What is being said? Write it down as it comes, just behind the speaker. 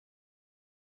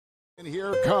And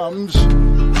here comes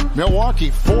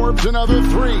Milwaukee. Forbes another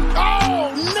three.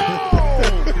 Oh,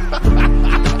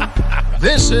 no!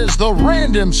 This is the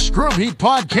Random Scrub Heat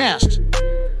Podcast.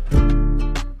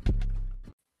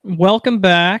 Welcome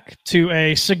back to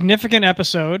a significant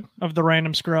episode of the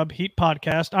Random Scrub Heat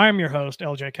Podcast. I am your host,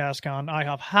 LJ Cascon. I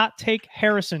have Hot Take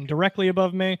Harrison directly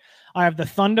above me. I have the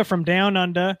Thunder from Down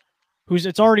Under,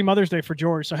 it's already Mother's Day for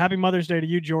George, so happy Mother's Day to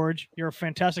you, George. You're a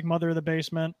fantastic mother of the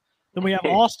basement. Then we have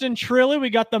Austin Trilly. We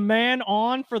got the man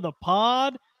on for the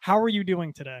pod. How are you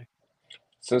doing today?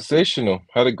 Sensational.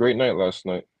 Had a great night last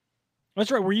night.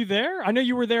 That's right. Were you there? I know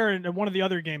you were there in one of the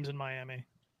other games in Miami.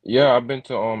 Yeah, I've been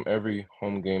to every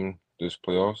home game this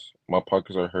playoffs. My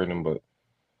pockets are hurting, but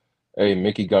hey,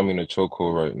 Mickey got me in a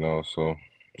chokehold right now, so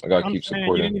I gotta keep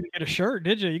supporting. You didn't even get a shirt,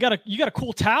 did you? You got a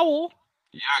cool towel.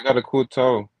 Yeah, I got a cool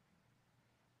towel.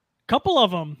 Couple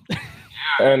of them.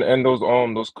 And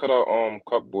those cutout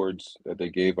cupboards that they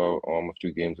gave out a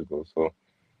few games ago. So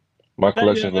my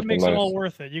collection that makes nice. It all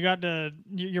worth it.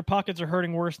 Your pockets are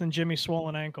hurting worse than Jimmy's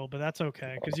swollen ankle, but that's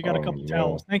okay because you got a couple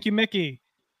towels. Thank you, Mickey.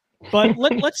 But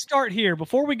let's start here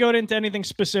before we go into anything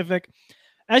specific.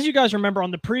 As you guys remember,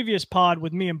 on the previous pod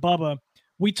with me and Bubba,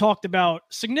 we talked about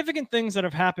significant things that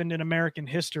have happened in American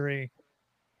history.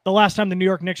 The last time the New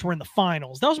York Knicks were in the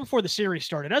finals. That was before the series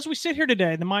started. As we sit here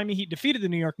today, the Miami Heat defeated the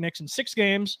New York Knicks in 6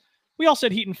 games. We all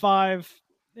said Heat in 5,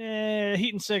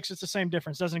 Heat in 6. It's the same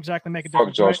difference. Doesn't exactly make a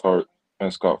difference. Fuck Josh Hart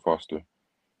and Scott Foster.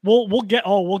 We'll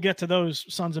get to those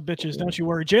sons of bitches. Don't you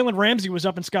worry. Jalen Ramsey was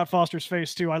up in Scott Foster's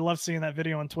face too. I love seeing that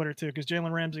video on Twitter too because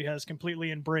Jalen Ramsey has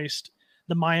completely embraced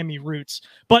the Miami roots.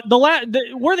 But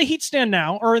where the Heat stand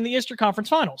now are in the Eastern Conference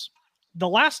Finals. The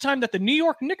last time that the New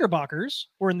York Knickerbockers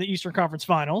were in the Eastern Conference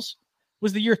Finals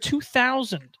was the year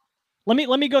 2000. Let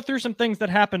me go through some things that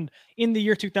happened in the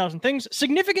year 2000.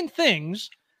 Significant things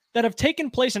that have taken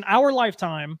place in our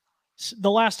lifetime.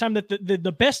 The last time that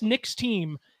the best Knicks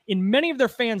team in many of their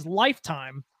fans'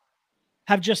 lifetime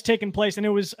have just taken place, and it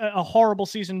was a horrible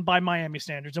season by Miami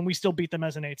standards, and we still beat them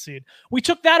as an 8 seed. We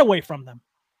took that away from them.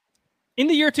 In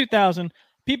the year 2000,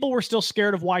 people were still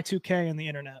scared of Y2K and the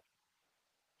internet.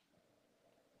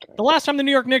 The last time the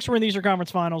New York Knicks were in the Eastern Conference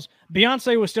Finals,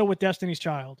 Beyonce was still with Destiny's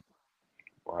Child.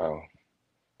 Wow.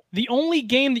 The only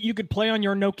game that you could play on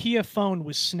your Nokia phone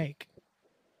was Snake.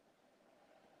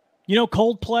 You know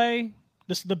Coldplay,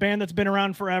 the band that's been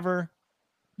around forever?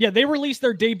 Yeah, they released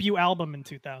their debut album in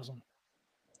 2000.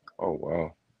 Oh,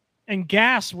 wow. And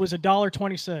gas was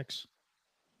 $1.26.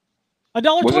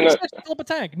 $1.26 to fill up a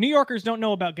tank. New Yorkers don't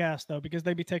know about gas, though, because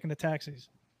they be taking the taxis.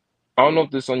 I don't know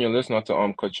if this is on your list, not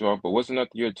to cut you off, but wasn't that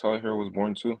the year Tyler Hero was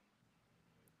born too?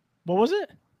 What was it?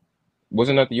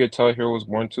 Wasn't that the year Tyler Hero was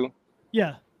born too?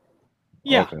 Yeah.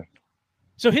 Yeah. Okay.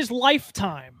 So his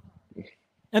lifetime.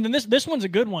 And then this one's a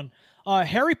good one.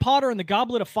 Harry Potter and the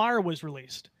Goblet of Fire was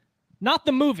released. Not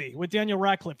the movie with Daniel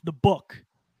Radcliffe, the book.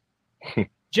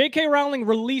 J.K. Rowling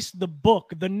released the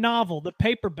book, the novel, the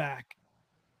paperback.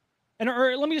 And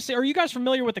let me just say, are you guys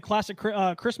familiar with the classic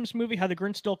Christmas movie, How the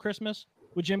Grinch Stole Christmas,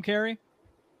 with Jim Carrey?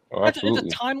 Oh, absolutely.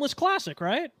 It's a timeless classic,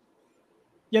 right?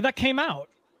 Yeah, that came out.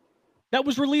 That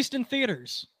was released in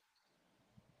theaters.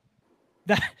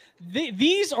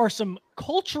 These are some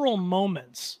cultural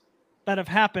moments that have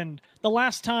happened the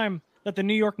last time that the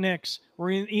New York Knicks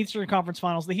were in Eastern Conference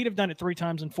Finals. The Heat have done it 3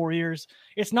 times in 4 years.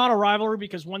 It's not a rivalry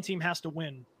because one team has to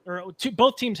win, or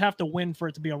both teams have to win for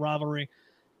it to be a rivalry.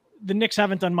 The Knicks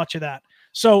haven't done much of that.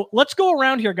 So let's go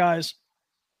around here, guys.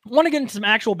 I want to get into some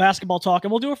actual basketball talk,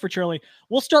 and we'll do it for Shirley.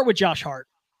 We'll start with Josh Hart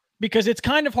because it's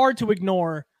kind of hard to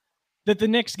ignore that the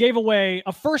Knicks gave away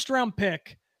a first-round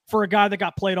pick for a guy that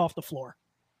got played off the floor.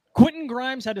 Quentin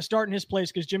Grimes had to start in his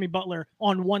place because Jimmy Butler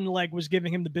on one leg was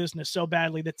giving him the business so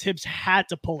badly that Tibbs had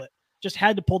to pull it, just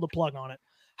had to pull the plug on it.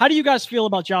 How do you guys feel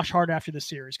about Josh Hart after this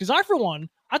series? Because I, for one,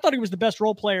 I thought he was the best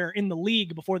role player in the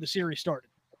league before the series started.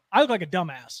 I look like a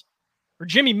dumbass. Or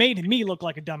Jimmy made me look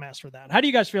like a dumbass for that. How do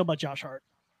you guys feel about Josh Hart?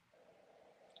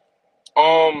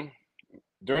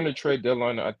 During the trade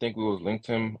deadline, I think we was linked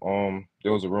him.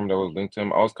 There was a rumor that was linked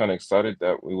him. I was kind of excited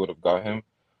that we would have got him,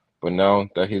 but now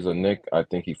that he's a Knick, I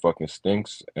think he fucking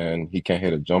stinks and he can't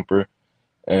hit a jumper.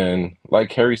 And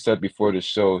like Harry said before the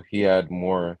show, he had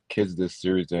more kids this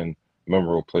series than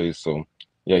memorable plays. So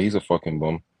yeah, he's a fucking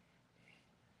bum.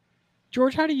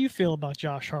 George, how do you feel about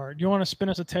Josh Hart? You want to spin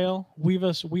us a tale, weave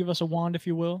us a wand, if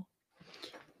you will?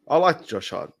 I like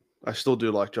Josh Hart. I still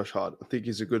do like Josh Hart. I think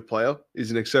he's a good player.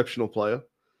 He's an exceptional player.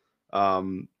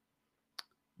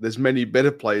 There's many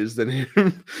better players than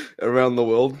him around the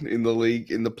world, in the league,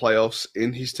 in the playoffs,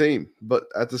 in his team. But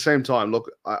at the same time,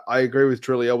 look, I agree with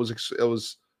Trilly. I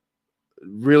was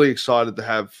really excited to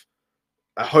have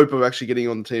a hope of actually getting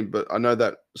on the team. But I know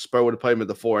that Spo would have played him at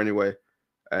the 4 anyway,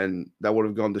 and that would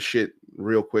have gone to shit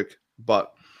real quick.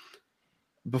 But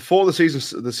before the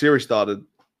series started,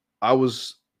 I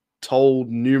was told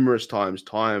numerous times,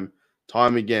 time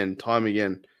again,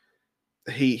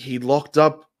 he locked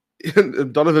up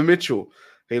Donovan Mitchell.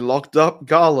 He locked up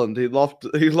Garland. He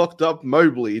locked up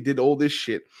Mobley. He did all this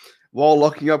shit while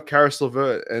locking up Karis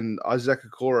LeVert and Isaac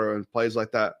Okoro and players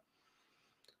like that.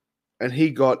 And he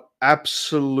got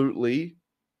absolutely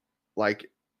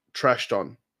trashed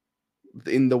on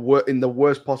in the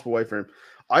worst possible way for him.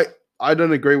 I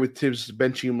don't agree with Tibbs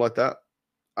benching him like that.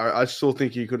 I still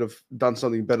think he could have done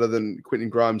something better than Quentin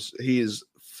Grimes. He is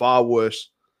far worse.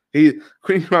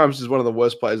 Quentin Grimes is one of the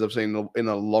worst players I've seen in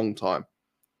a long time.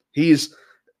 He is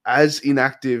as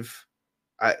inactive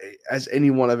as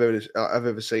anyone I've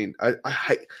ever seen.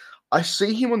 I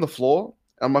see him on the floor.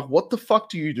 And I'm like, what the fuck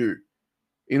do you do?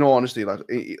 In all honesty,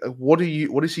 what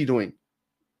is he doing?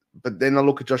 But then I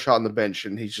look at Josh Hart on the bench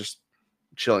and he's just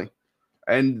chilling.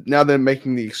 And now they're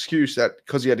making the excuse that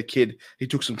because he had a kid, he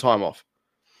took some time off.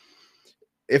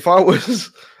 If I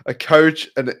was a coach,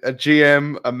 a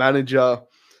GM, a manager,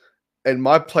 and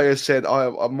my player said,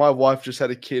 my wife just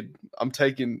had a kid, I'm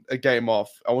taking a game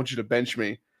off, I want you to bench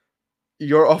me,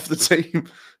 you're off the team.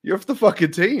 You're off the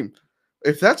fucking team.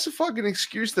 If that's a fucking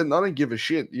excuse, then I don't give a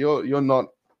shit. You're not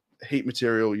Heat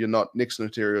material. You're not Knicks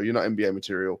material. You're not NBA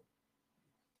material.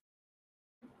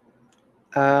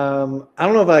 I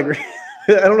don't know if I agree.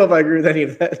 I don't know if I agree with any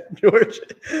of that, George.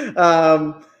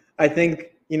 I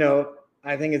think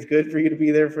it's good for you to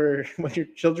be there for when your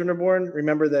children are born.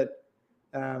 Remember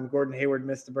that Gordon Hayward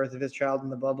missed the birth of his child in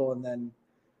the bubble, and then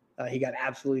he got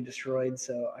absolutely destroyed.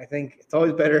 So I think it's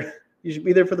always better. You should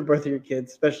be there for the birth of your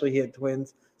kids, especially he had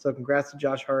twins. So congrats to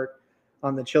Josh Hart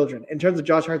on the children. In terms of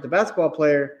Josh Hart, the basketball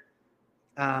player,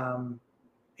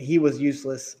 he was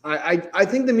useless. I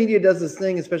think the media does this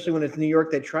thing, especially when it's New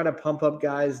York. They try to pump up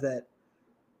guys that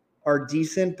are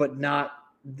decent but not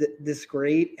this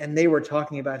great. And they were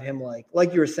talking about him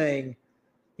like you were saying,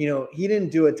 he didn't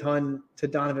do a ton to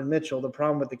Donovan Mitchell. The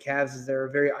problem with the Cavs is they're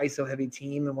a very ISO-heavy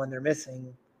team, and when they're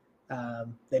missing,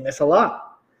 they miss a lot.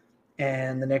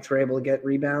 And the Knicks were able to get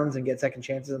rebounds and get second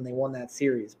chances, and they won that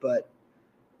series. But,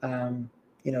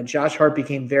 Josh Hart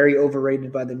became very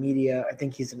overrated by the media. I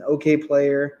think he's an okay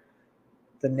player.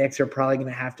 The Knicks are probably going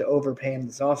to have to overpay him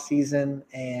this offseason.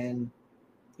 And,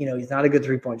 he's not a good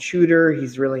three-point shooter.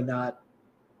 He's really not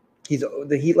 –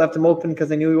 the Heat left him open because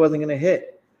they knew he wasn't going to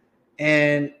hit.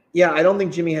 And, yeah, I don't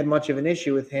think Jimmy had much of an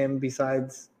issue with him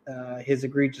besides his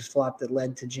egregious flop that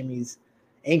led to Jimmy's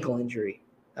ankle injury.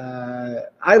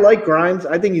 I like Grimes.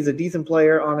 I think he's a decent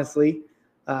player, honestly.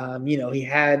 He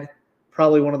had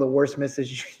probably one of the worst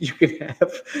misses you could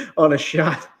have on a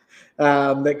shot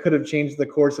that could have changed the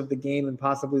course of the game and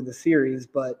possibly the series.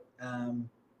 But,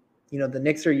 the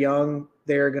Knicks are young.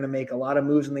 They're going to make a lot of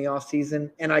moves in the offseason.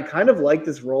 And I kind of like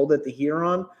this role that the Heat are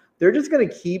on. They're just going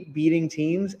to keep beating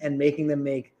teams and making them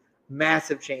make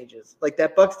massive changes. Like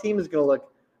that Bucks team is going to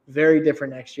look very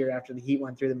different next year after the Heat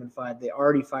went through them in 5. They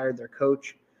already fired their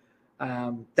coach.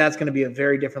 That's going to be a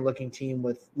very different looking team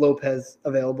with Lopez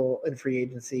available in free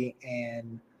agency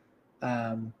and,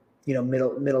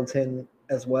 Middleton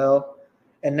as well.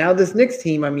 And now this Knicks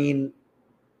team,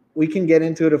 we can get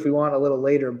into it if we want a little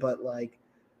later, but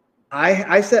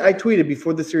I tweeted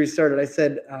before the series started, I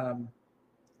said,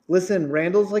 listen,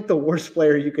 Randall's like the worst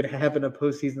player you could have in a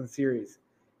postseason series.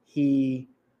 He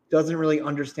doesn't really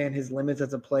understand his limits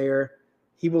as a player.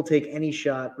 He will take any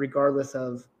shot regardless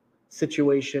of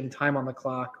situation, time on the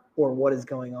clock, or what is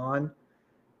going on.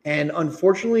 And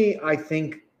unfortunately, I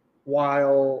think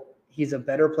while he's a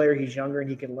better player, he's younger and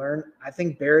he can learn, I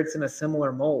think Barrett's in a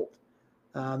similar mold.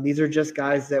 These are just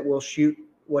guys that will shoot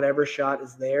whatever shot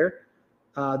is there.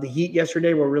 The Heat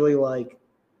yesterday were really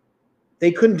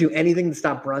they couldn't do anything to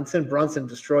stop Brunson. Brunson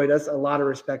destroyed us. A lot of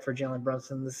respect for Jalen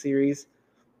Brunson in this series.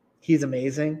 He's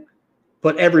amazing.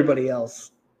 But everybody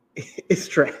else is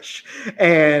trash.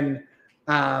 And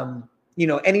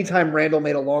anytime Randall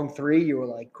made a long three, you were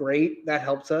like, great, that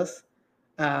helps us.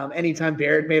 Anytime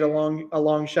Barrett made a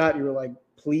long shot, you were like,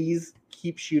 please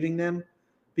keep shooting them,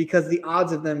 because the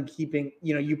odds of them keeping,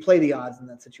 you play the odds in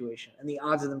that situation, and the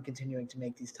odds of them continuing to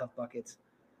make these tough buckets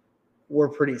were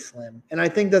pretty slim. And I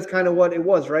think that's kind of what it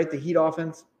was, right? The Heat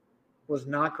offense was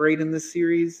not great in this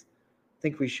series. I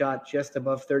think we shot just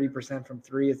above 30% from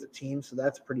three as a team, so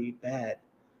that's pretty bad.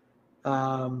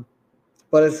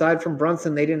 But aside from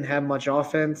Brunson, they didn't have much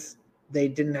offense. They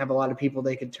didn't have a lot of people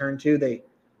they could turn to.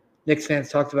 Knicks fans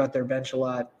talked about their bench a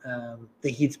lot. The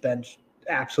Heat's bench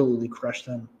absolutely crushed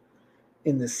them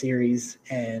in this series.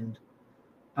 And,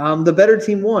 The better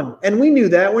team won, and we knew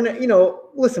that. When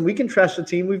listen, we can trash the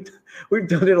team. We've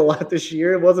done it a lot this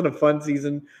year. It wasn't a fun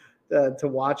season to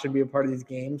watch and be a part of these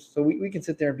games, so we can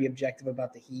sit there and be objective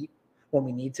about the Heat when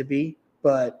we need to be.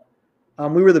 But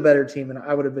we were the better team, and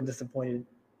I would have been disappointed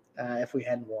if we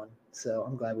hadn't won. So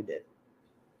I'm glad we did.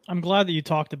 I'm glad that you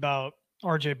talked about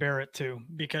RJ Barrett too,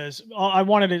 because I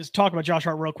wanted to talk about Josh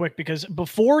Hart real quick, because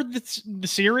before the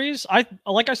series,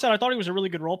 like I said, I thought he was a really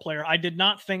good role player. I did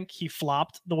not think he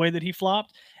flopped the way that he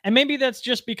flopped. And maybe that's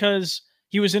just because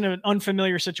he was in an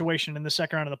unfamiliar situation in the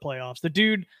second round of the playoffs. The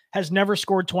dude has never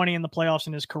scored 20 in the playoffs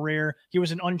in his career. He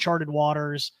was in uncharted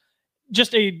waters.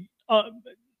 Just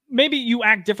maybe you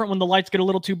act different when the lights get a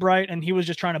little too bright, and he was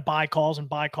just trying to buy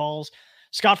calls.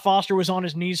 Scott Foster was on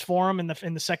his knees for him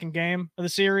in the second game of the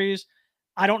series.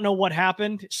 I don't know what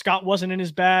happened. Scott wasn't in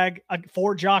his bag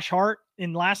for Josh Hart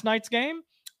in last night's game.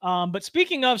 But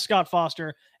speaking of Scott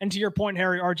Foster, and to your point,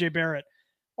 Harry, RJ Barrett.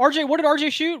 RJ, what did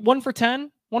RJ shoot? 1 for 10,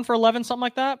 1 for 11, something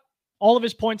like that. All of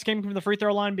his points came from the free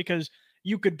throw line because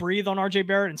you could breathe on RJ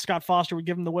Barrett and Scott Foster would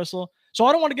give him the whistle. So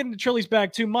I don't want to get into Trilly's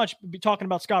bag too much, be talking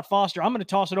about Scott Foster. I'm going to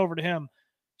toss it over to him.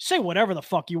 Say whatever the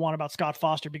fuck you want about Scott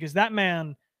Foster, because that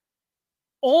man...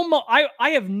 I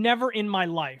have never in my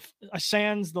life,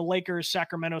 sans the Lakers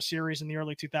Sacramento series in the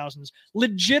early 2000s,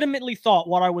 legitimately thought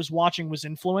what I was watching was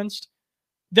influenced.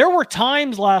 There were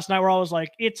times last night where I was like,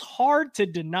 it's hard to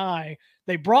deny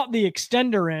they brought the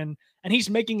extender in and he's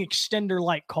making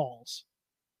extender-like calls.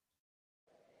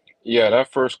 Yeah,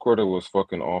 that first quarter was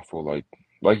fucking awful. Like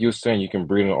you were saying, you can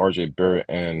breathe on RJ Barrett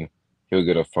and he'll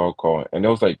get a foul call. And there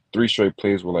was like 3 straight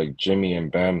plays where like Jimmy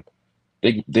and Bam,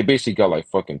 they basically got like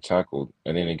fucking tackled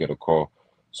and then they get a call.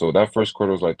 So that first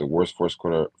quarter was like the worst first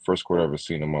quarter I've ever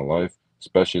seen in my life,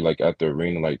 especially like at the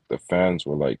arena. Like the fans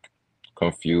were like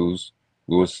confused.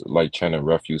 We was like trying to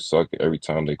ref you suck every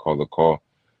time they call the call.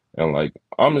 And like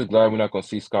I'm just glad we're not gonna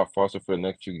see Scott Foster for the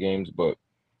next few games. But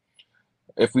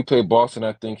if we play Boston,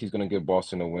 I think he's gonna get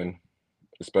Boston a win,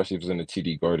 especially if it's in the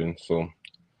TD Garden. So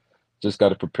just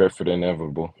gotta prepare for the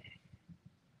inevitable.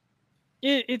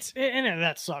 And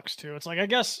that sucks too. It's like, I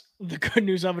guess the good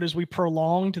news of it is we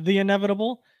prolonged the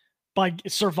inevitable by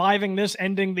surviving this,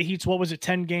 ending the Heat's,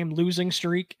 10-game losing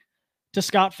streak to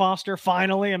Scott Foster.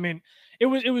 Finally, I mean, it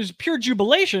was pure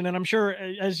jubilation. And I'm sure,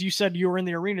 as you said, you were in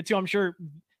the arena too. I'm sure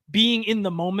being in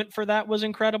the moment for that was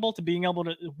incredible, to being able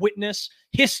to witness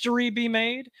history be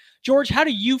made. George, how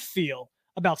do you feel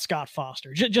about Scott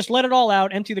Foster? Just let it all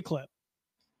out. Empty the clip.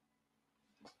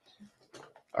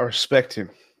 I respect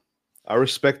him. I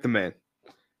respect the man.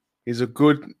 He's a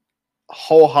good,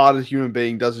 wholehearted human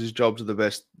being, does his job to the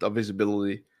best of his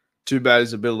ability. Too bad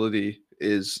his ability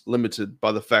is limited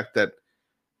by the fact that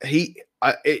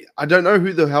I don't know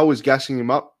who the hell is gassing him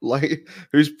up, like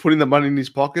who's putting the money in his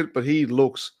pocket, but he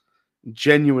looks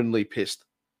genuinely pissed.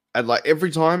 And like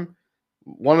every time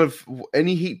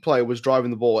any Heat player was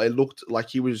driving the ball, it looked like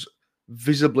he was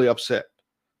visibly upset.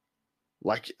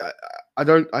 Like I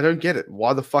don't get it.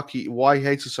 Why the fuck why he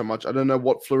hates us so much? I don't know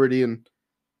what Floridian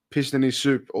pissed in his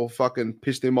soup or fucking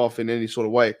pissed him off in any sort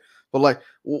of way. But like,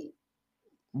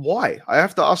 why? I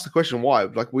have to ask the question why.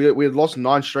 Like we had lost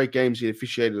 9 straight games. He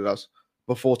officiated us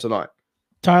before tonight.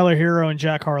 Tyler Hero and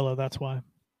Jack Harlow. That's why.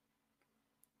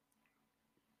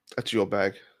 That's your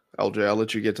bag, LJ. I'll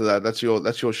let you get to that. That's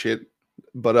your shit.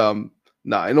 But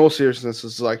nah. In all seriousness,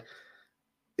 it's like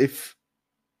if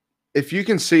you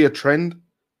can see a trend,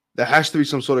 there has to be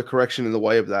some sort of correction in the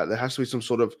way of that. There has to be some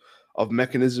sort of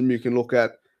mechanism you can look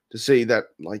at to see that,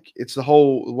 like, it's the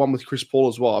whole one with Chris Paul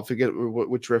as well. I forget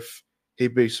which ref he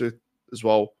beats with as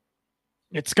well.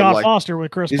 It's Scott Foster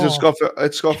with Chris Paul.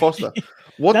 It's Scott Foster.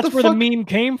 That's where the meme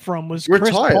came from, was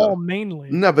Chris Paul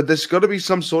mainly. No, but there's got to be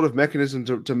some sort of mechanism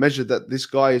to measure that this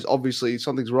guy is obviously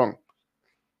something's wrong.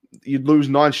 You'd lose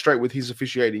 9 straight with his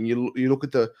officiating. You look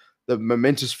at the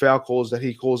momentous foul calls that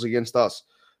he calls against us.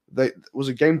 Was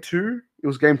it game 2? It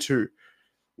was game 2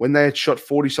 when they had shot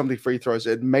 40-something free throws.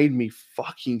 It made me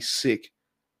fucking sick.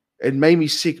 It made me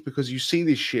sick because you see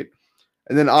this shit,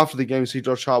 and then after the game, see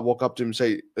Josh Hart walk up to him and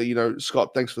say,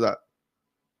 Scott, thanks for that.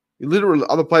 Literally,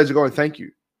 other players are going, thank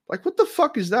you. Like, what the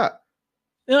fuck is that?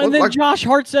 And then Josh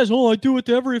Hart says, I do it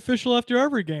to every official after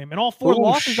every game. And all 4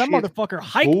 losses, that motherfucker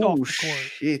hiked off the court.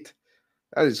 Shit.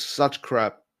 That is such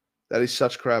crap. I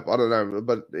don't know.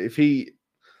 But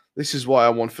this is why I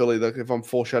want Philly. Like, if I'm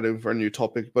foreshadowing for a new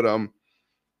topic, but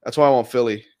that's why I want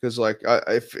Philly, because like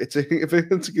if it's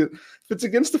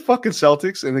against the fucking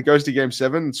Celtics and it goes to Game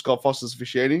 7 and Scott Foster's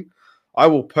officiating, I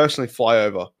will personally fly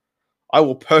over.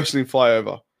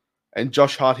 And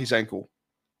Josh Hart his ankle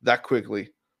that quickly.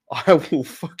 I will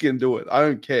fucking do it. I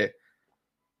don't care.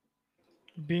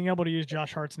 being able to use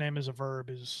Josh Hart's name as a verb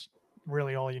is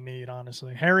really all you need,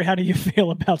 honestly. Harry, how do you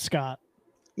feel about Scott?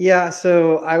 Yeah,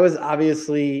 so I was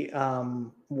obviously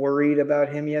worried about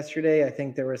him yesterday. I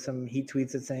think there were some Heat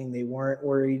tweets that saying they weren't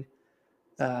worried.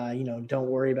 Don't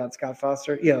worry about Scott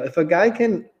Foster. If a guy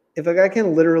can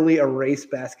literally erase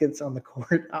baskets on the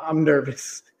court, I'm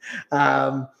nervous.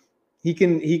 He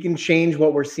can change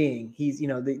what we're seeing. He's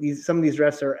some of these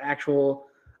refs are actual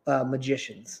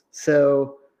magicians.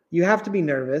 So you have to be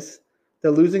nervous.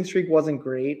 The losing streak wasn't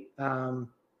great.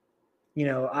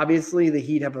 Obviously the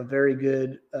Heat have a very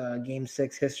good Game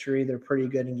 6 history. They're pretty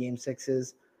good in Game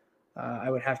 6s. I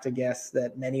would have to guess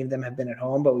that many of them have been at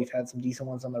home, but we've had some decent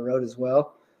ones on the road as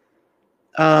well.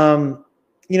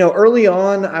 Early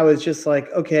on, I was just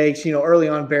like, okay, early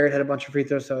on Barrett had a bunch of free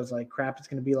throws, so I was like, crap, it's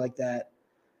going to be like that.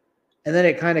 And then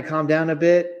it kind of calmed down a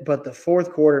bit, but the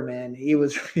fourth quarter, man, he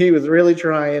was really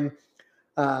trying.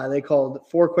 They called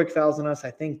 4 quick fouls on us.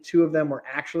 I think 2 of them were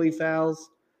actually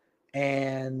fouls.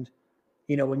 And,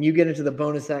 when you get into the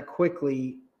bonus that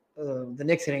quickly, the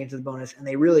Knicks getting into the bonus, and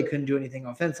they really couldn't do anything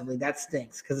offensively, that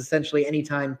stinks because essentially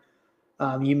anytime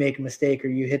you make a mistake or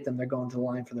you hit them, they're going to the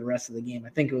line for the rest of the game. I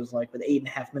think it was like with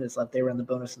 8.5 minutes left, they were in the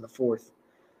bonus in the fourth.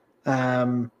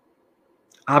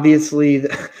 Obviously, that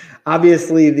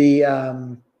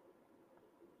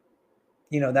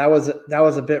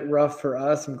was a bit rough for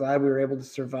us. I'm glad we were able to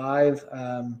survive.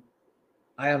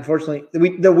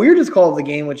 The weirdest call of the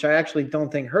game, which I actually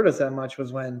don't think hurt us that much,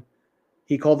 was when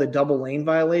he called a double lane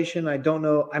violation. I don't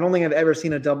think I've ever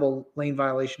seen a double lane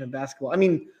violation in basketball. I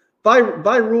mean, by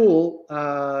rule,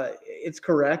 it's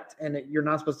correct, and you're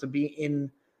not supposed to be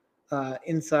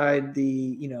inside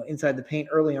the paint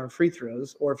early on free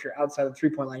throws, or if you're outside the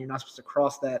 3-point line, you're not supposed to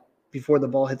cross that before the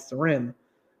ball hits the rim.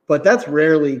 But that's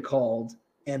rarely called,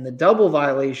 and the double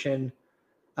violation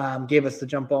gave us the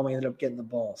jump ball. And we ended up getting the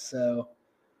ball, so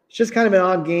it's just kind of an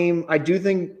odd game. I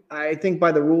think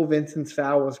by the rule, Vincent's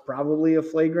foul was probably a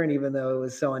flagrant, even though it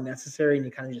was so unnecessary, and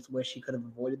you kind of just wish he could have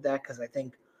avoided that, because I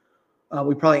think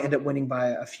we probably end up winning by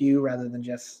a few rather than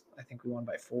just, I think we won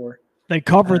by 4. They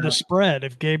cover the spread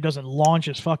if Gabe doesn't launch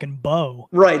his fucking bow.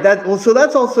 Right. So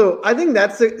that's also, I think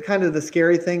that's kind of the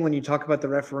scary thing when you talk about the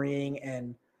refereeing.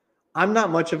 And I'm not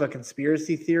much of a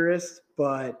conspiracy theorist,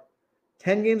 but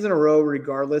 10 games in a row,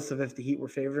 regardless of if the Heat were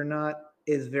favored or not,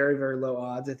 is very, very low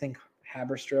odds. I think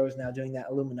Haberstroh is now doing that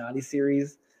Illuminati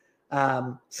series.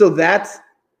 So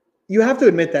you have to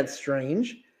admit that's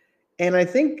strange. And I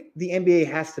think the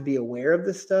NBA has to be aware of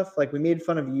this stuff. Like we made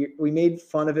fun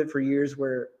of it for years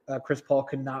where Chris Paul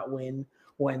could not win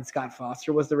when Scott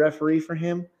Foster was the referee for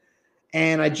him.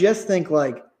 And I just think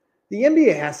like the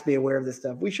NBA has to be aware of this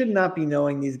stuff. We should not be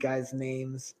knowing these guys'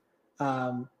 names.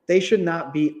 They should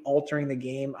not be altering the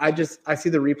game. I see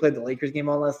the replay of the Lakers game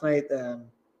on last night.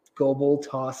 Goebel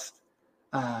tossed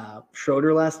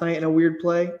Schroeder last night in a weird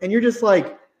play. And you're just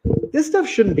like, this stuff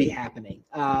shouldn't be happening.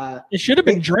 It should have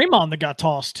been Draymond that got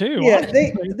tossed too. Yeah,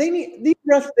 they need these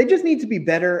refs. They just need to be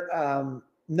better.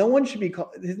 No one should be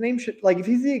called. His name should, like, if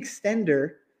he's the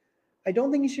extender, I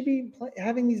don't think he should be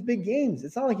having these big games.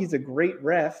 It's not like he's a great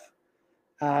ref.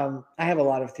 I have a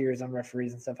lot of theories on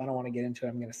referees and stuff. I don't want to get into it.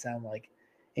 I'm going to sound like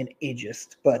an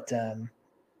ageist, but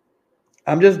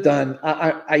I'm just done.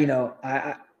 I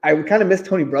kind of missed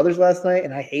Tony Brothers last night,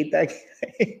 and I hate that.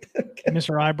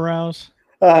 Mr. Eyebrows.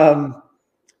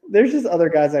 There's just other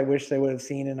guys I wish they would have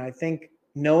seen, and I think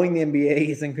knowing the NBA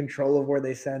is in control of where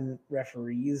they send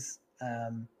referees.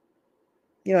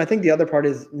 I think the other part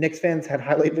is Knicks fans had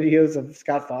highlight videos of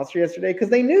Scott Foster yesterday because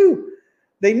they knew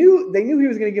he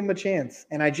was going to give him a chance.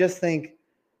 And I just think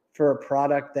for a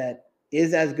product that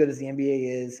is as good as the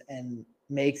NBA is and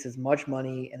makes as much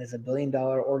money and is $1 billion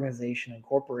organization and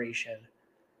corporation,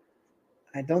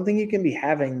 I don't think you can be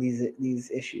having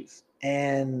these issues.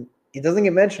 And it doesn't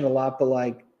get mentioned a lot, but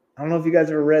like, I don't know if you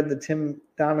guys ever read the Tim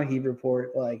Donaghy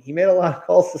report. Like, he made a lot of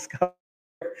calls to Scott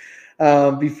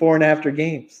before and after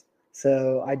games.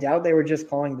 So I doubt they were just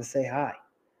calling to say hi.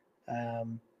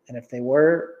 And if they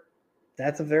were,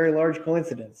 that's a very large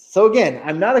coincidence. So again,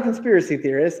 I'm not a conspiracy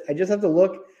theorist. I just have to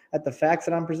look at the facts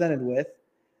that I'm presented with.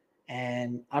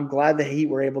 And I'm glad the Heat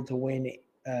were able to win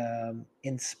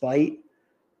in spite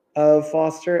of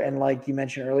Foster. And like you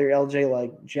mentioned earlier, LJ,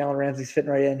 like Jalen Ramsey's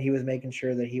fitting right in. He was making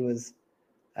sure that he was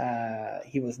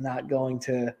not going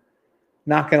to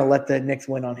let the Knicks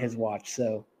win on his watch.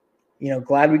 So,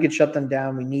 glad we could shut them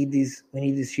down. We need these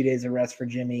few days of rest for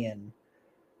Jimmy, and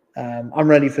I'm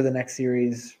ready for the next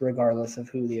series, regardless of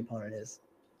who the opponent is.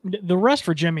 The rest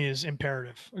for Jimmy is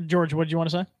imperative. George, what do you want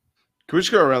to say? Can we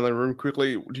just go around the room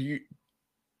quickly?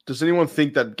 Does anyone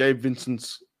think that Gabe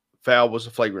Vincent's foul was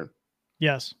a flagrant?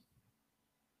 Yes.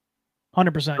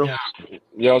 100%. Yeah.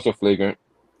 Yeah, also flagrant.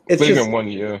 It's Flagrant just 1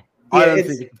 year. I yeah, don't it's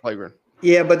think it's flagrant.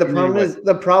 yeah, but the You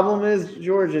mean problem is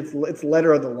George. It's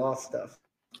letter of the law stuff.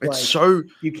 It's Like, so,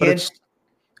 you but can't. it's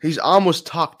his arm was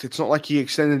tucked. It's not like he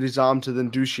extended his arm to then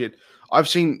do shit. I've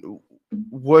seen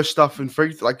worse stuff in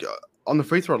on the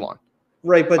free throw line.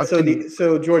 Right, but I've so seen-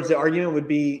 so George, the argument would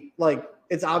be like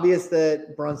it's obvious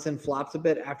that Brunson flops a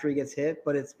bit after he gets hit,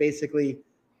 but it's basically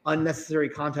unnecessary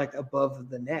contact above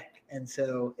the neck, and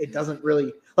so it doesn't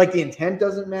really like the intent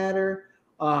doesn't matter.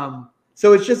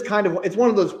 So it's just kind of it's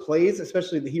one of those plays,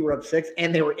 especially the Heat were up 6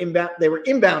 and they were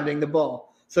inbounding the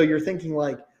ball. So you're thinking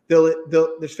like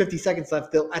there's 50 seconds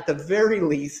left. They'll at the very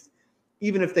least,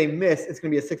 even if they miss, it's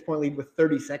going to be a 6-point lead with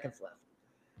 30 seconds left.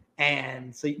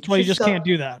 And so You just can't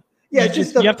do that. Yeah, you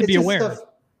have to be aware.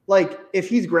 Like if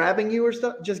he's grabbing you or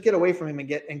stuff, just get away from him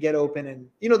and get open. And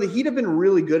the Heat have been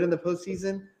really good in the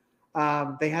postseason.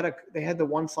 They had the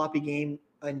one sloppy game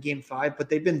in Game 5, but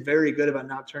they've been very good about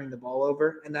not turning the ball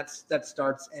over, and that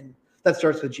starts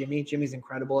with Jimmy. Jimmy's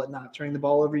incredible at not turning the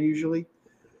ball over usually.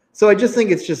 So I just think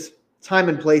it's just time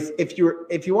and place. If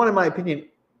you want, in my opinion,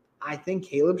 I think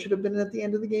Caleb should have been at the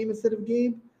end of the game instead of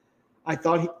Gabe. I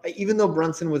thought even though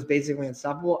Brunson was basically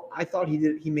unstoppable, I thought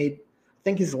I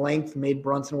think his length made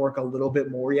Brunson work a little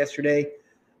bit more yesterday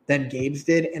than Gabe's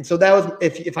did. And so that was,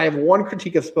 if I have one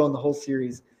critique of Spo in the whole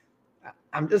series,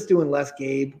 I'm just doing less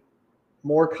Gabe,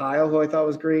 more Kyle, who I thought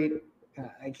was great.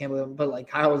 I can't believe him, but like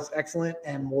Kyle was excellent,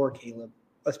 and more Caleb,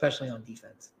 especially on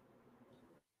defense.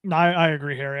 No, I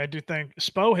agree, Harry. I do think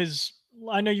Spo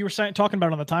I know you were talking about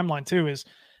it on the timeline too,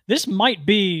 this might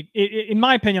be, in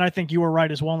my opinion, I think you were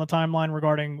right as well on the timeline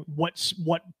regarding what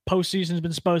postseason has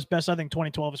been Spo's best. I think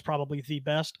 2012 is probably the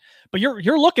best, but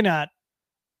you're looking at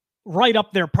right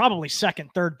up there, probably second,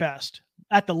 third best,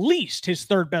 at the least his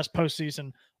third best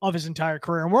postseason of his entire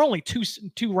career. And we're only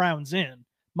two rounds in,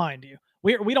 mind you.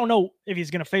 We don't know if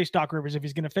he's going to face Doc Rivers, if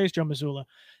he's going to face Joe Mazzulla.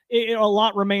 A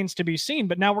lot remains to be seen,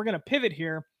 but now we're going to pivot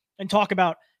here and talk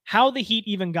about how the Heat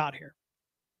even got here.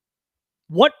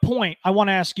 What point, I want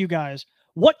to ask you guys,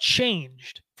 what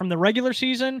changed from the regular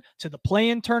season to the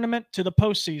play-in tournament to the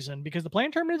postseason? Because the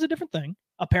play-in tournament is a different thing,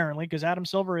 apparently, because Adam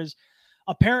Silver is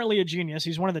apparently a genius.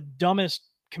 He's one of the dumbest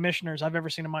commissioners I've ever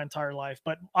seen in my entire life.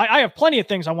 But I have plenty of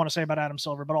things I want to say about Adam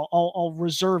Silver, but I'll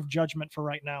reserve judgment for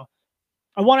right now.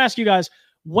 I want to ask you guys,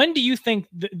 when do you think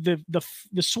the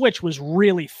switch was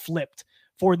really flipped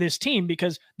for this team?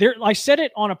 Because I said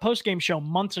it on a post-game show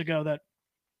months ago that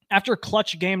after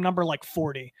clutch game number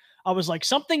 40, I was like,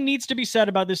 something needs to be said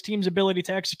about this team's ability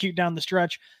to execute down the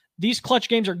stretch. These clutch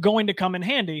games are going to come in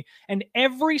handy. And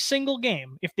every single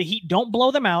game, if the Heat don't blow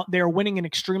them out, they are winning in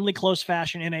extremely close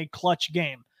fashion in a clutch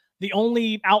game. The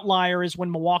only outlier is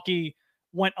when Milwaukee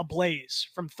went ablaze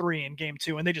from 3 in Game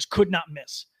 2, and they just could not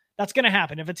miss. That's going to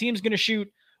happen. If a team's going to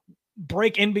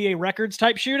break NBA records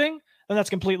type shooting, then that's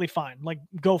completely fine.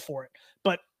 Go for it.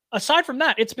 But aside from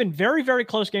that, it's been very, very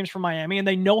close games for Miami, and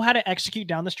they know how to execute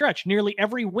down the stretch. Nearly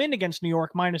every win against New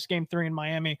York, minus Game 3 in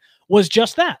Miami, was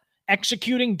just that,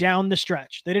 executing down the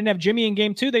stretch. They didn't have Jimmy in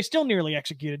Game 2. They still nearly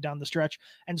executed down the stretch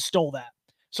and stole that.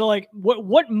 So,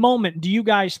 what moment do you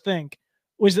guys think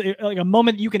was a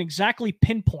moment that you can exactly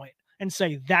pinpoint and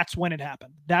say that's when it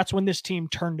happened? That's when this team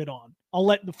turned it on. I'll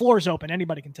let the floor is open.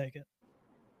 Anybody can take it.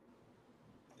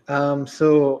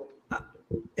 So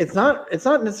it's not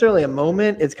necessarily a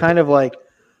moment. It's kind of like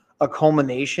a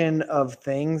culmination of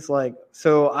things.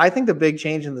 So I think the big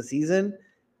change in the season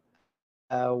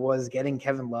was getting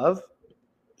Kevin Love.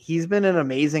 He's been an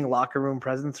amazing locker room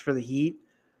presence for the Heat.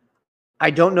 I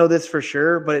don't know this for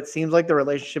sure, but it seems like the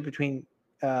relationship between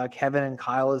Kevin and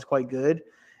Kyle is quite good.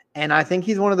 And I think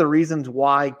he's one of the reasons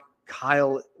why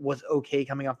Kyle was okay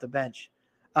coming off the bench.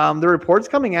 The reports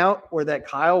coming out were that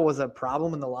Kyle was a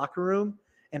problem in the locker room,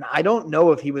 and I don't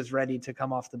know if he was ready to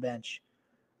come off the bench.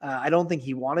 I don't think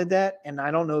he wanted that, and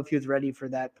I don't know if he was ready for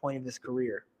that point of his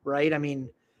career, right? I mean,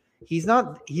 he's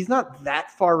not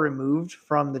that far removed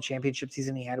from the championship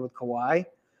season he had with Kawhi,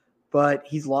 but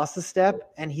he's lost a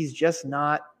step, and he's just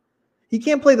not – he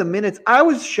can't play the minutes. I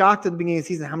was shocked at the beginning of the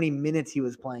season how many minutes he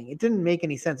was playing. It didn't make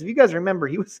any sense. If you guys remember,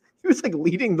 he was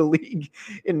leading the league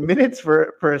in minutes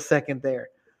for a second there.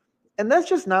 And that's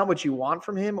just not what you want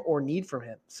from him or need from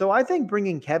him. So I think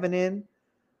bringing Kevin in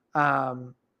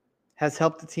has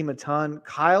helped the team a ton.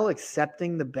 Kyle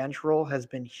accepting the bench role has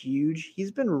been huge.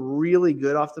 He's been really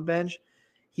good off the bench.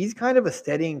 He's kind of a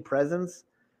steadying presence.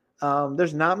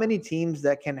 There's not many teams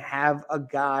that can have a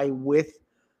guy with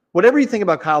whatever you think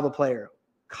about Kyle the player,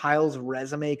 Kyle's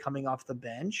resume coming off the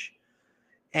bench.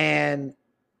 And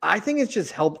I think it's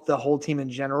just helped the whole team in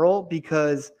general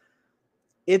because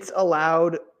it's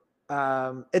allowed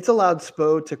it's allowed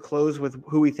Spo to close with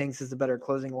who he thinks is the better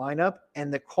closing lineup.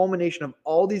 And the culmination of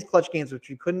all these clutch games, which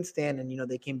we couldn't stand, and,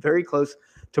 they came very close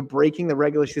to breaking the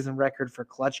regular season record for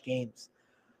clutch games.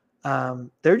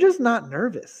 They're just not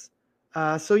nervous.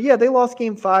 So, yeah, they lost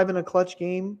game 5 in a clutch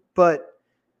game, but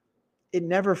it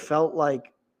never felt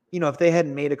like, if they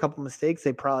hadn't made a couple mistakes,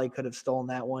 they probably could have stolen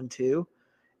that one too.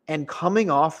 And coming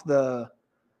off the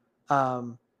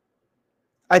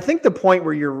I think the point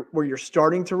where you're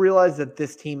starting to realize that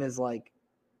this team is like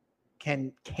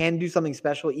can do something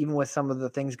special even with some of the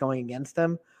things going against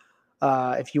them.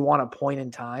 If you want a point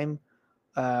in time,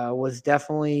 was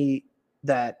definitely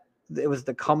that it was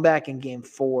the comeback in game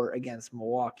 4 against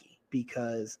Milwaukee,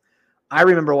 because I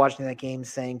remember watching that game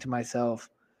saying to myself,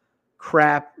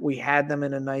 crap, we had them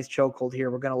in a nice chokehold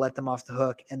here. We're going to let them off the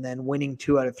hook. And then winning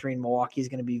 2 out of 3 in Milwaukee is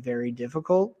going to be very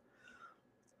difficult.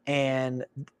 And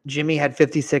Jimmy had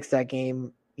 56 that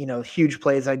game, huge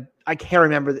plays. I can't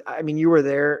remember. I mean, you were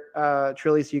there,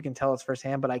 Trilly, so you can tell us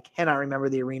firsthand, but I cannot remember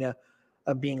the arena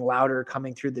of being louder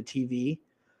coming through the TV.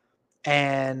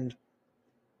 And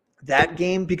that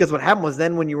game, because what happened was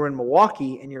then when you were in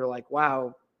Milwaukee and you're like,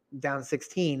 wow, down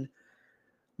 16,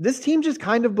 this team just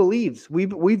kind of believes.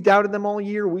 We've doubted them all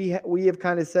year. We have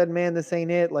kind of said, man, this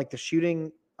ain't it. Like the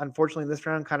shooting, unfortunately, this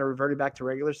round kind of reverted back to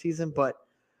regular season, but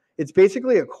it's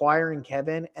basically acquiring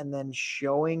Kevin and then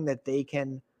showing that they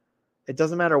can. It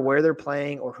doesn't matter where they're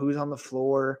playing or who's on the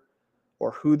floor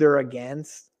or who they're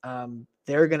against.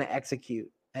 They're going to execute,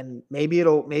 and maybe it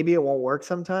won't work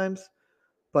sometimes,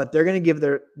 but they're going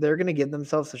to give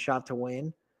themselves a shot to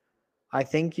win. I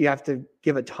think you have to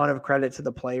give a ton of credit to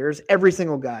the players, every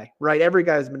single guy, right? Every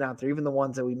guy who's been out there, even the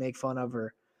ones that we make fun of,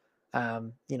 or,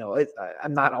 I'm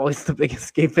not always the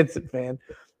biggest Gabe Vincent fan,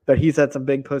 but he's had some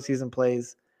big postseason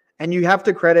plays, and you have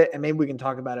to credit, and maybe we can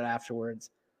talk about it afterwards.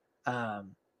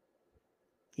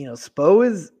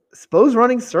 Spo's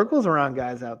running circles around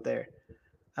guys out there.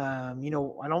 I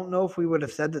don't know if we would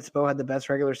have said that Spo had the best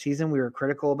regular season. We were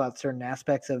critical about certain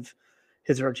aspects of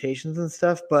his rotations and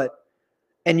stuff,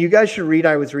 and you guys should read,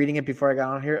 I was reading it before I got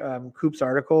on here, Coop's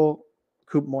article.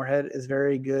 Coop Moorhead is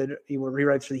very good. He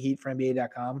rewrites for the Heat for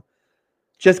NBA.com.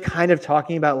 Just kind of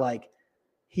talking about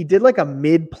he did a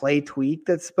mid-play tweak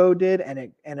that Spo did, and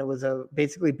it was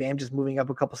basically Bam just moving up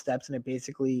a couple steps, and it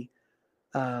basically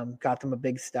got them a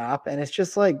big stop. And it's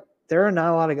just there are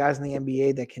not a lot of guys in the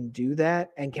NBA that can do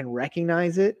that and can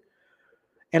recognize it.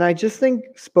 And I just think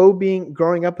Spo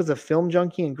growing up as a film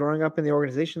junkie and growing up in the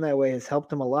organization that way has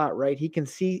helped him a lot, right? He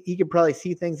could probably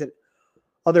see things that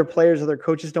other players, other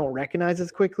coaches don't recognize as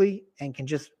quickly and can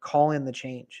just call in the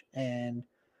change. And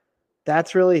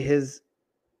that's really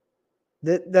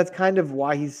that's kind of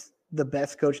why he's the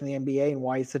best coach in the NBA and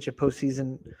why he's such a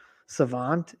postseason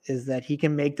savant, is that he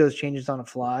can make those changes on a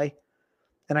fly.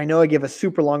 And I know I give a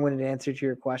super long-winded answer to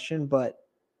your question, but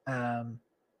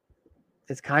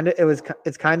it's kind of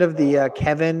the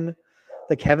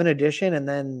Kevin edition, and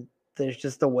then there's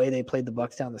just the way they played the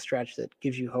Bucks down the stretch that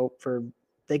gives you hope for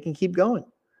they can keep going.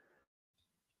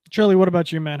 Charlie, what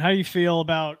about you, man? How do you feel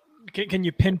about? Can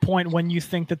you pinpoint when you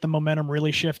think that the momentum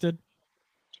really shifted?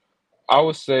 I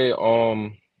would say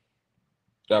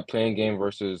that playing game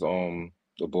versus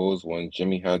the Bulls, when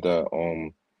Jimmy had that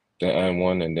the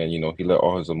and-one, and then he let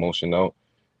all his emotion out,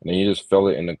 and then you just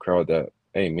felt it in the crowd that,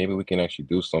 hey, maybe we can actually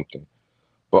do something.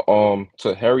 But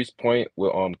to Harry's point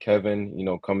with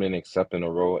Kevin, coming in, accepting a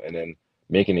role, and then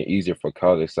making it easier for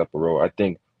Kyle to accept a role, I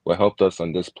think what helped us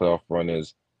on this playoff run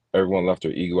is everyone left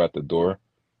their ego at the door.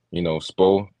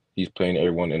 Spo, he's playing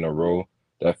everyone in a role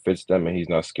that fits them, and he's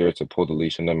not scared to pull the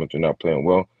leash on them if they're not playing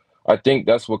well. I think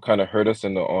that's what kind of hurt us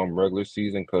in the regular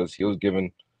season, because he was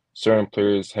giving certain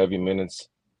players heavy minutes,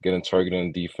 getting targeted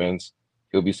in defense.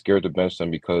 He'll be scared to bench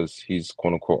them because he's,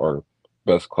 quote unquote, our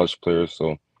best clutch player.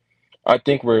 So I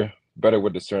think we're better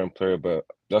with a certain player, but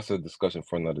that's a discussion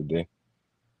for another day.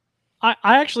 I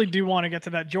actually do want to get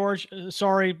to that. George,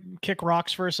 sorry, kick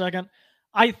rocks for a second.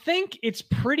 I think it's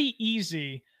pretty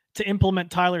easy to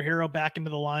implement Tyler Hero back into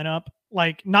the lineup,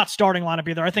 not starting lineup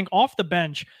either. I think off the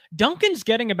bench, Duncan's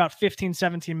getting about 15,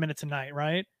 17 minutes a night,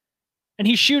 right? And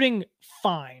he's shooting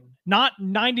fine. Not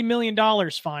 $90 million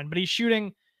fine, but he's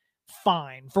shooting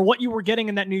fine. For what you were getting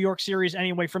in that New York series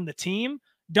anyway from the team,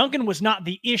 Duncan was not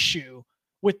the issue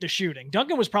with the shooting.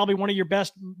 Duncan was probably one of your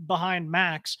best behind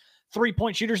Max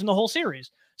 3-point shooters in the whole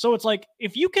series. So it's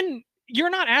if you're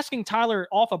not asking Tyler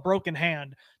off a broken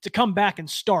hand to come back and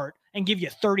start and give you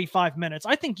 35 minutes.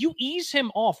 I think you ease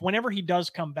him off whenever he does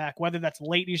come back, whether that's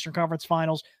late Eastern Conference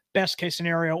Finals, best case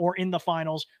scenario, or in the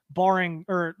finals, barring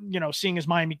or seeing as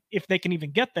Miami, if they can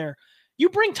even get there. You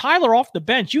bring Tyler off the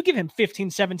bench, you give him 15,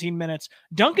 17 minutes.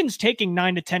 Duncan's taking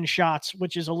 9 to 10 shots,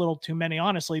 which is a little too many,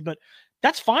 honestly, but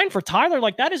that's fine for Tyler.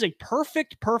 Like, that is a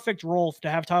perfect role to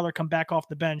have Tyler come back off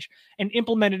the bench and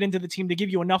implement it into the team to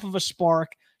give you enough of a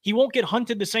spark. He won't get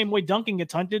hunted the same way Duncan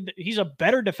gets hunted. He's a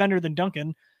better defender than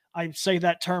Duncan. I say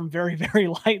that term very, very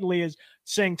lightly, as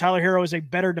saying Tyler Hero is a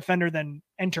better defender than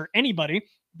enter anybody,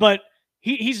 but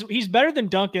he's better than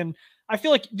Duncan. I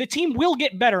feel like the team will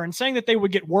get better, and saying that they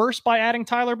would get worse by adding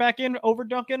Tyler back in over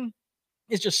Duncan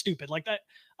is just stupid. Like that.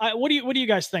 What do you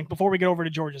guys think before we get over to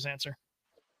George's answer?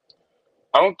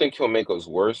 I don't think he'll make us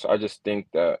worse. I just think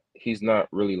that he's not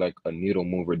really like a needle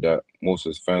mover that most of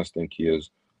his fans think he is.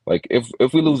 Like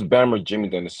if we lose Bam or Jimmy,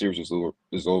 then the series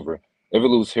is over. If we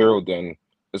lose Hero, then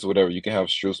it's whatever. You can have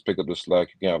Strus pick up the slack.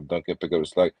 You can have Duncan pick up the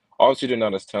slack. Obviously, they're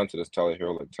not as talented as Tyler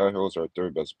Hero. Like Tyler Hero's our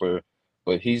third best player,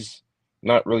 but he's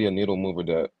not really a needle mover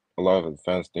that a lot of the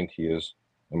fans think he is,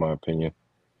 in my opinion.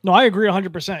 No, I agree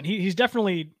 100%. He's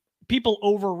definitely, people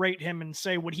overrate him and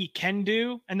say what he can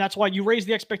do, and that's why you raise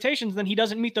the expectations. Then he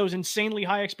doesn't meet those insanely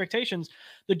high expectations.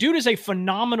 The dude is a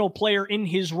phenomenal player in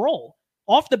his role.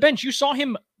 Off the bench, you saw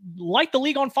him light the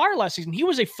league on fire last season. He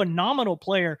was a phenomenal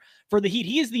player for the Heat.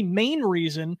 He is the main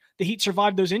reason the Heat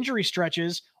survived those injury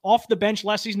stretches off the bench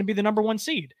last season to be the number 1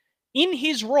 seed. In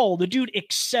his role, the dude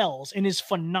excels and is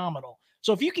phenomenal.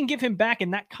 So if you can give him back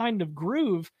in that kind of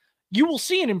groove, you will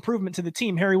see an improvement to the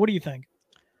team. Harry, what do you think?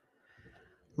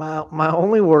 My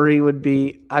only worry would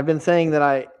be, I've been saying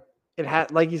that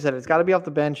like you said, it's got to be off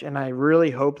the bench, and I really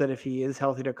hope that if he is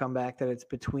healthy to come back, that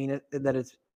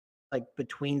it's like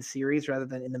between series rather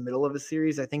than in the middle of a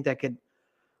series. I think that could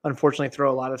unfortunately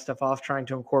throw a lot of stuff off, trying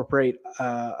to incorporate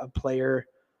a player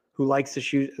who likes to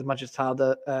shoot as much as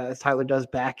Tyler does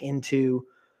back into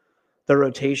the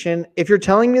rotation. If you're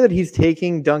telling me that he's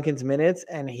taking Duncan's minutes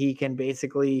and he can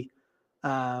basically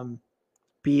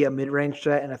be a mid-range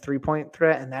threat and a three-point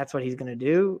threat, and that's what he's going to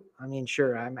do, I mean,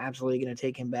 sure, I'm absolutely going to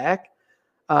take him back.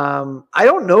 I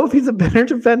don't know if he's a better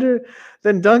defender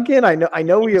than Duncan. I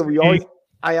know we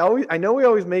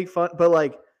always make fun, but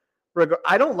like,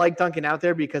 I don't like Duncan out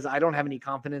there because I don't have any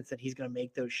confidence that he's going to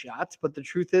make those shots. But the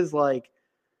truth is, like,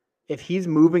 if he's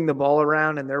moving the ball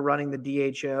around and they're running the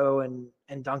DHO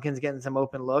and Duncan's getting some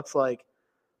open looks, like,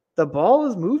 the ball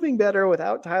is moving better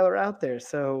without Tyler out there.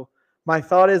 So my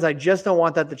thought is, I just don't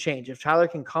want that to change. If Tyler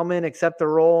can come in, accept the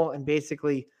role, and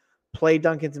basically play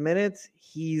Duncan's minutes,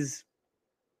 he's,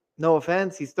 no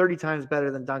offense, he's 30 times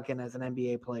better than Duncan as an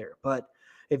NBA player. But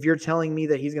if you're telling me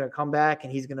that he's going to come back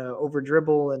and he's going to over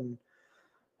dribble and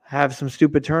have some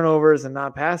stupid turnovers and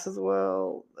not pass as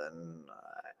well, then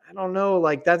I don't know.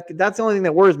 Like, that's the only thing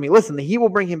that worries me. Listen, the Heat will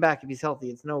bring him back if he's healthy.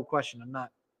 It's no question.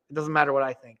 It doesn't matter what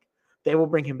I think. They will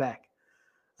bring him back.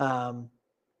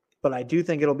 But I do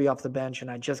think it'll be off the bench,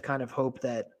 and I just kind of hope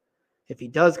that if he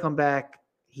does come back,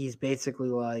 he's basically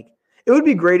like, it would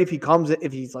be great if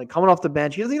he's like coming off the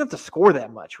bench. He doesn't even have to score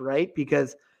that much, right?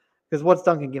 Because what's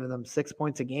Duncan giving them, 6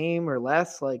 points a game or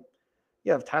less? Like,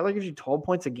 yeah, if Tyler gives you 12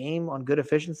 points a game on good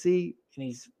efficiency,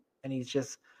 and he's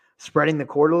just spreading the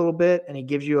court a little bit, and he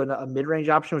gives you a mid-range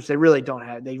option, which they really don't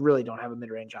have. They really don't have a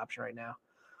mid-range option right now.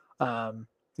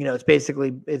 It's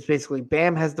basically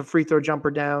Bam has the free throw jumper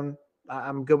down.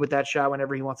 I'm good with that shot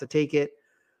whenever he wants to take it.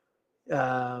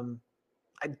 I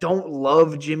don't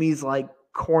love Jimmy's like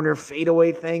corner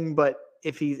fadeaway thing, but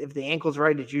if the ankle's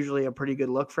right, it's usually a pretty good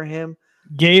look for him.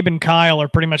 Gabe and Kyle are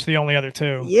pretty much the only other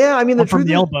two. Yeah, I mean, from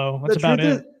the elbow. That's about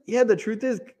it. Yeah, the truth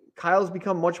is, Kyle's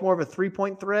become much more of a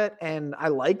 3-point threat, and I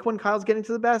like when Kyle's getting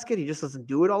to the basket. He just doesn't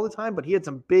do it all the time, but he had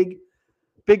some big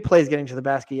plays getting to the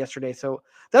basket yesterday. So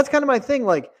that's kind of my thing.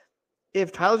 Like,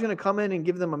 if Tyler's going to come in and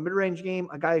give them a mid-range game,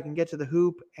 a guy who can get to the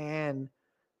hoop, and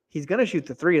he's going to shoot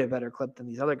the three at a better clip than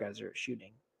these other guys are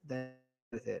shooting, then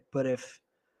with it. But if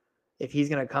he's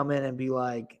going to come in and be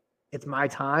like, it's my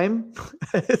time,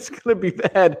 it's going to be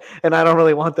bad, and I don't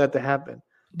really want that to happen.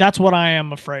 That's what I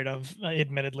am afraid of,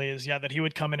 admittedly, is that he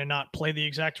would come in and not play the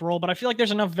exact role. But I feel like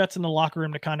there's enough vets in the locker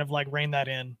room to kind of like rein that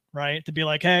in, right? To be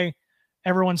like, hey,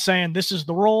 everyone's saying this is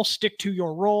the role, stick to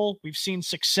your role. We've seen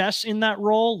success in that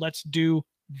role. Let's do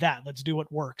that. Let's do what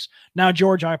works. Now,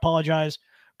 George, I apologize.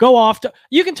 Go off.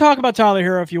 You can talk about Tyler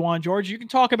Hero if you want, George. You can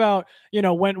talk about,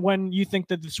 when you think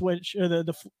that the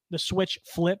switch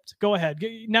flipped. Go ahead.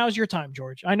 Now's your time,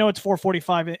 George. I know it's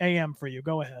 4:45 a.m. for you.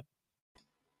 Go ahead.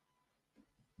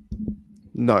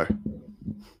 No.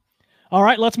 All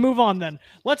right, let's move on then.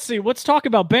 Let's see. Let's talk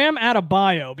about Bam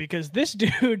Adebayo, because this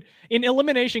dude in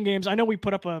elimination games, I know we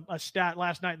put up a stat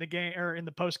last night in the game or in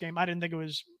the post game. I didn't think it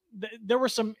was, there were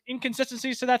some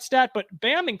inconsistencies to that stat, but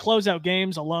Bam in closeout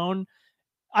games alone,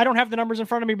 I don't have the numbers in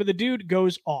front of me, but the dude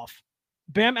goes off.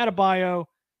 Bam Adebayo,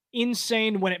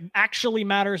 insane when it actually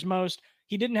matters most.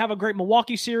 He didn't have a great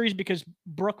Milwaukee series because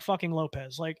Brook fucking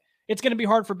Lopez. Like, it's going to be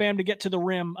hard for Bam to get to the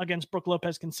rim against Brook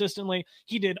Lopez consistently.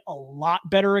 He did a lot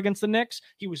better against the Knicks.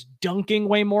 He was dunking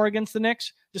way more against the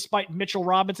Knicks, despite Mitchell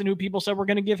Robinson, who people said were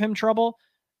going to give him trouble.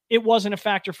 It wasn't a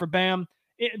factor for Bam.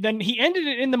 Then he ended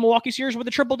it in the Milwaukee series with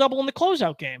a triple-double in the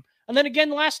closeout game. And then again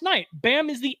last night, Bam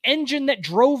is the engine that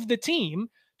drove the team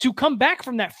to come back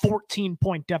from that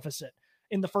 14-point deficit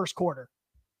in the first quarter.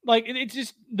 Like, it's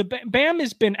just, the Bam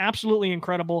has been absolutely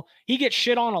incredible. He gets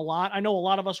shit on a lot. I know a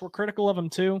lot of us were critical of him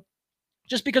too,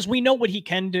 just because we know what he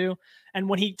can do. And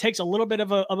when he takes a little bit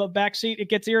of a backseat, it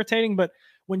gets irritating. But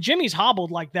when Jimmy's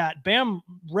hobbled like that, Bam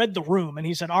read the room and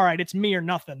he said, all right, it's me or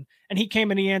nothing. And he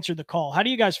came and he answered the call. How do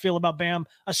you guys feel about Bam,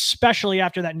 especially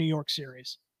after that New York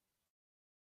series?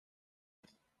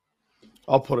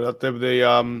 I'll put it out there.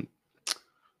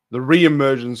 The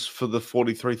re-emergence for the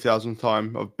 43,000th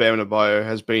time of Bam Adebayo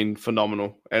has been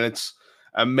phenomenal. And it's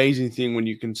an amazing thing when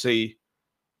you can see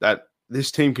that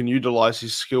this team can utilize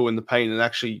his skill in the paint and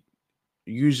actually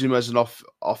use him as an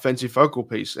offensive focal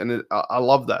piece. And I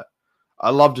love that. I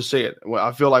love to see it.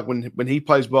 I feel like when he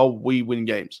plays well, we win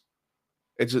games.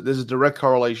 There's a direct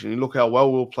correlation. You look how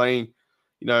well we were playing,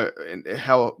 and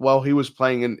how well he was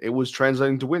playing, and it was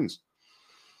translating to wins.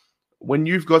 When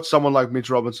you've got someone like Mitch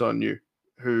Robinson on you,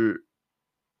 who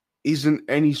isn't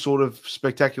any sort of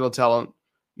spectacular talent,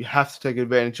 you have to take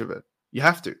advantage of it. You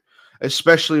have to,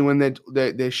 especially when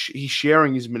he's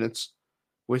sharing his minutes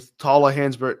with Tyler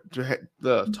Hansborough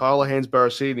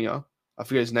Senior. I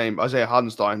forget his name, Isaiah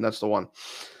Hardenstein. That's the one.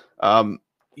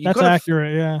 That's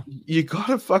accurate. Yeah, you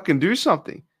gotta fucking do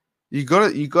something. You gotta,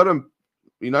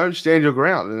 stand your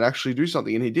ground and actually do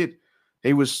something. And he did.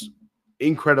 He was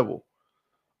incredible,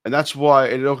 and that's why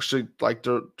it actually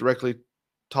directly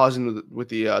ties in with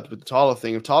the Tyler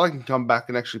thing. If Tyler can come back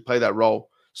and actually play that role,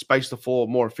 space the floor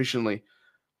more efficiently,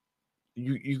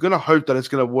 you're gonna hope that it's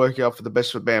gonna work out for the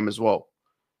best for Bam as well.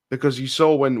 Because you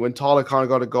saw when Tyler kind of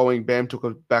got it going, Bam took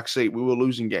a back seat. We were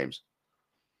losing games,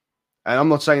 and I'm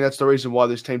not saying that's the reason why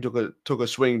this team took a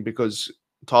swing because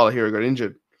Tyler Hero got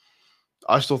injured.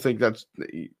 I still think that's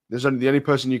the only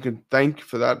person you can thank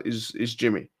for that is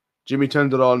Jimmy. Jimmy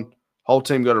turned it on. Whole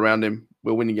team got around him.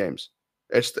 We're winning games.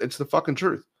 It's the fucking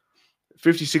truth.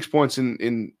 56 points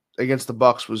in against the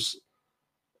Bucks was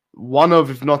one of,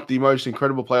 if not the most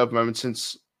incredible playoff moment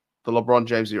since the LeBron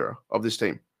James era of this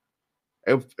team.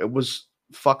 It was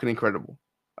fucking incredible.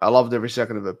 I loved every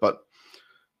second of it. But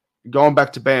going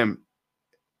back to Bam,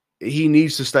 he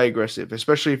needs to stay aggressive,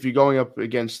 especially if you're going up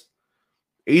against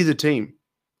either team.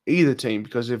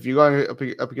 Because if you're going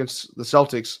up against the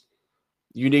Celtics,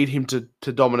 you need him to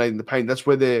dominate in the paint. That's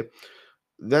where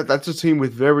that's a team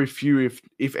with very few,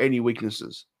 if any,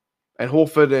 weaknesses. And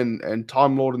Horford and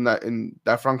Time Lord in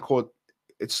that front court,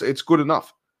 it's good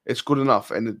enough. It's good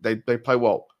enough, and they play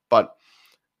well. But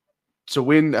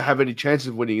to have any chance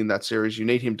of winning in that series, you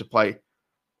need him to play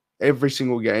every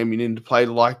single game. You need him to play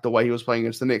like the way he was playing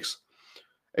against the Knicks.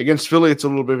 Against Philly, it's a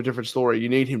little bit of a different story. You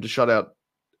need him to shut out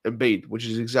Embiid, which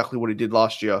is exactly what he did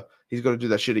last year. He's got to do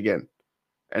that shit again.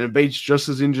 And Embiid's just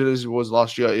as injured as he was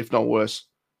last year, if not worse.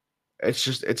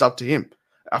 It's up to him.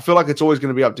 I feel like it's always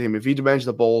going to be up to him. If he demands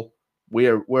the ball,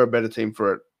 we're a better team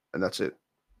for it, and that's it.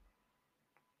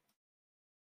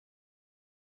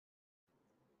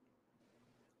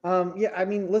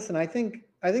 Listen, I think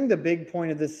the big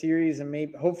point of this series,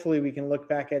 and hopefully we can look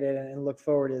back at it and look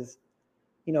forward, is,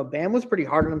 Bam was pretty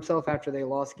hard on himself after they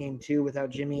lost game 2 without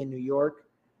Jimmy in New York.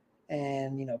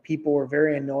 And, people were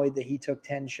very annoyed that he took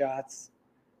 10 shots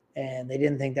and they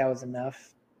didn't think that was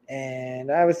enough. And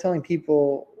I was telling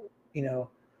people,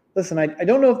 listen, I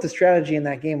don't know if the strategy in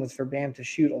that game was for Bam to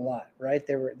shoot a lot, right?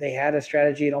 They had a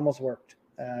strategy. It almost worked.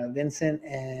 Vincent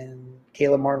and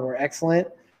Caleb Martin were excellent.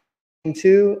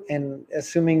 Too, and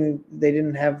assuming they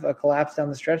didn't have a collapse down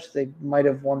the stretch, they might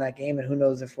have won that game. And who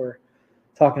knows if we're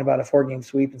talking about a 4-game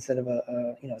sweep instead of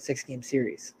a 6-game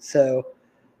series. So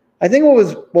I think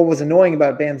what was annoying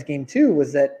about Bam's game 2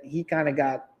 was that he kind of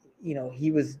got, he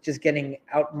was just getting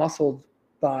out muscled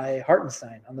by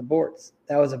Hartenstein on the boards.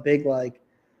 That was a big, the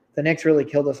Knicks really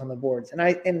killed us on the boards.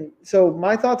 And so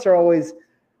my thoughts are always,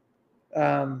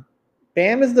 Bam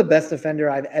is the best defender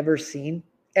I've ever seen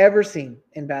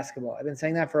in basketball. I've been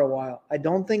saying that for a while. I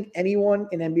don't think anyone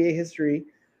in NBA history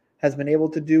has been able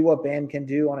to do what Bam can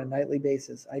do on a nightly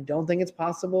basis. I don't think it's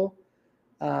possible.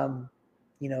 They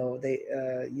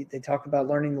talk about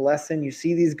learning the lesson. You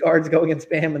see these guards go against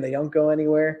Bam and they don't go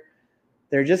anywhere.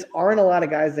 There just aren't a lot of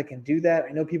guys that can do that.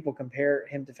 I know people compare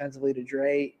him defensively to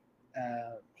Dre.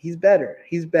 He's better.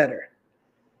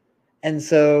 And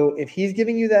so if he's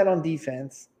giving you that on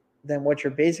defense, then what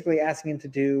you're basically asking him to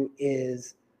do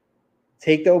is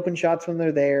take the open shots when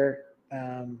they're there,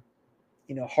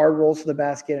 hard rolls to the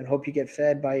basket and hope you get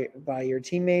fed by your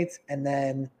teammates, and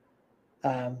then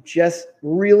just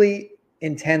really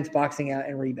intense boxing out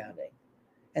and rebounding.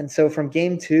 And so from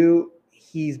game 2,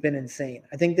 he's been insane.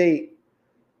 I think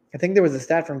there was a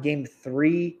stat from game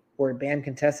 3 where Bam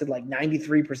contested like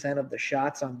 93% of the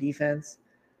shots on defense.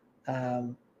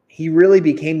 He really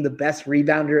became the best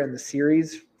rebounder in the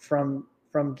series from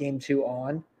game 2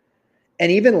 on.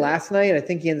 And even last night, I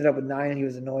think he ended up with 9 and he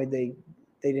was annoyed they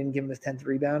didn't give him his 10th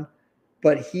rebound.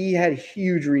 But he had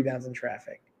huge rebounds in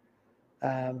traffic.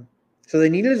 So they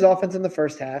needed his offense in the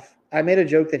first half. I made a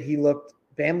joke that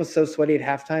Bam was so sweaty at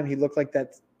halftime, he looked like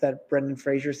that Brendan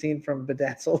Fraser scene from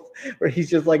Bedazzled where he's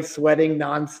just like sweating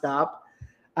nonstop.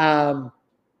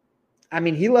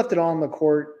 He left it all on the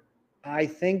court. I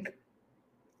think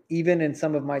even in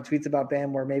some of my tweets about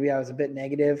Bam where maybe I was a bit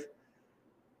negative,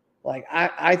 like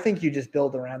I think you just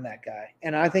build around that guy.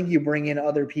 And I think you bring in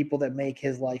other people that make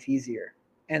his life easier.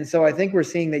 And so I think we're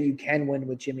seeing that you can win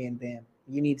with Jimmy and Bam.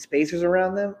 You need spacers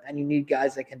around them and you need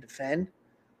guys that can defend.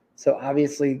 So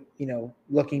obviously,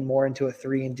 looking more into a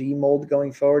 3-and-D mold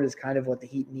going forward is kind of what the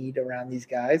Heat need around these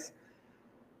guys.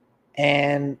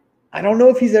 And I don't know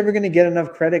if he's ever going to get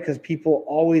enough credit because people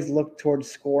always look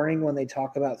towards scoring when they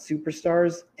talk about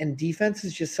superstars. And defense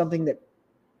is just something that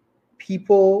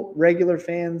people, regular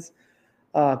fans,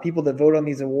 people that vote on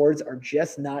these awards are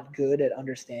just not good at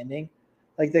understanding.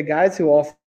 Like the guys who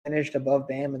all finished above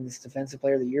Bam in this Defensive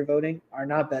Player of the Year voting are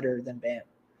not better than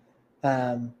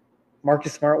Bam.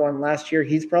 Marcus Smart won last year.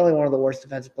 He's probably one of the worst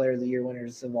Defensive Player of the Year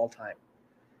winners of all time.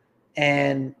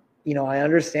 And, I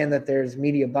understand that there's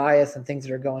media bias and things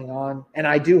that are going on. And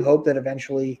I do hope that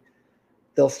eventually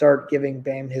they'll start giving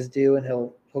Bam his due and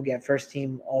he'll get first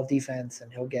team all defense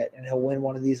and he'll win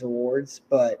one of these awards.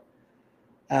 But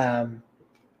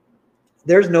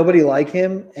there's nobody like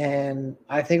him. And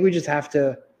I think we just have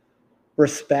to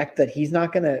respect that he's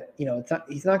not going to,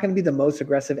 he's not going to be the most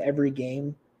aggressive every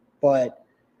game, but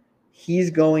he's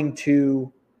going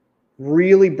to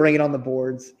really bring it on the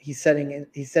boards. He's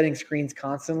setting screens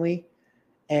constantly,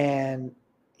 and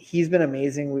he's been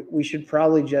amazing. We should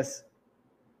probably just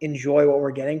enjoy what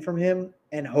we're getting from him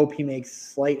and hope he makes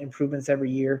slight improvements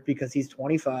every year because he's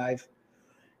 25.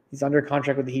 He's under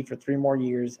contract with the Heat for 3 more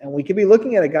years, and we could be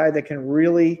looking at a guy that can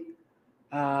really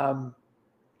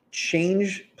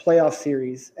change playoff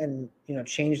series and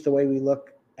change the way we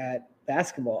look at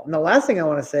basketball. And the last thing I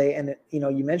want to say, and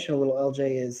you mentioned a little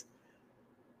LJ, is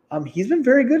he's been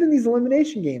very good in these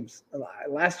elimination games.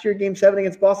 Last year, Game 7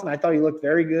 against Boston, I thought he looked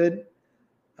very good.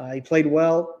 He played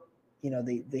well.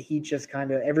 The Heat just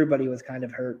everybody was kind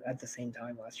of hurt at the same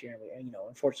time last year. And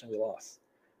unfortunately, we lost.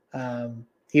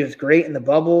 He was great in the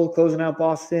bubble, closing out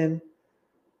Boston.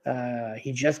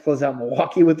 He just closed out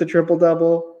Milwaukee with the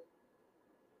triple-double.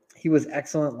 He was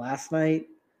excellent last night.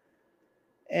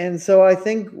 And so I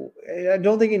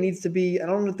don't think it needs to be – I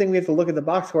don't think we have to look at the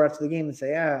box score after the game and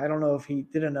say, I don't know if he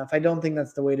did enough. I don't think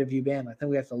that's the way to view Bam. I think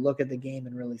we have to look at the game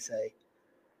and really say,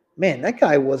 man, that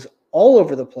guy was all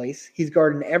over the place. He's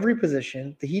guarding every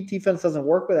position. The Heat defense doesn't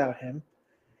work without him.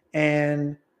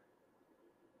 And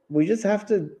we just have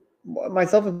to –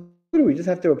 myself included, we just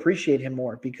have to appreciate him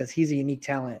more because he's a unique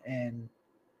talent. And,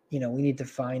 we need to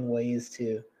find ways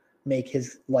to make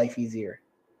his life easier.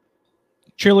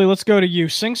 Chili, let's go to you.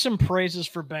 Sing some praises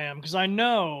for Bam because I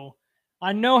know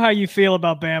how you feel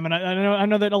about Bam, and I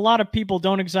know that a lot of people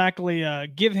don't exactly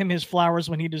give him his flowers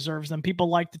when he deserves them. People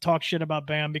like to talk shit about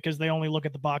Bam because they only look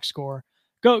at the box score.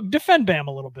 Go defend Bam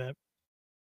a little bit.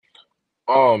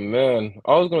 Oh man,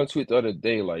 I was gonna tweet the other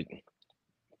day. Like,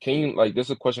 can you this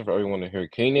is a question for everyone to hear?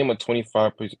 Can you name a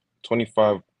 25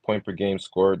 point per game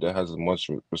scorer that has as much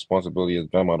responsibility as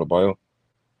Bam Adebayo?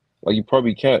 Like, you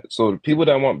probably can't. So the people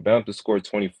that want Bam to score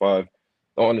 25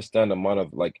 don't understand the amount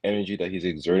of energy that he's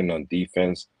exerting on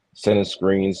defense, setting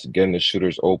screens, getting the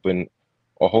shooters open,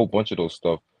 a whole bunch of those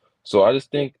stuff. So I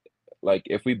just think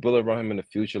if we build around him in the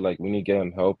future, we need to get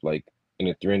him help in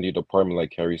the 3-and-D department,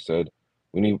 like Harry said.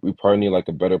 We probably need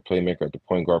a better playmaker at the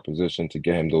point guard position to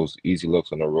get him those easy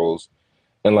looks on the rolls.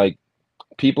 And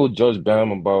people judge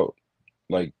Bam about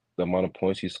the amount of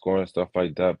points he's scoring and stuff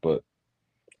like that, but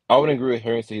I would agree with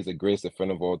Harry and say he's the greatest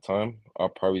defender of all time. I'll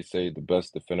probably say the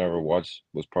best defender I ever watched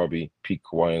was probably Pete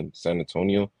Kawhi in San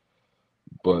Antonio.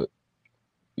 But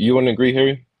you wouldn't agree,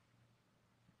 Harry?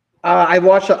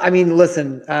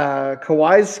 Listen,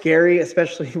 Kawhi's scary,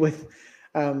 especially with,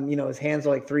 his hands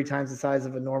are 3 times the size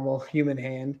of a normal human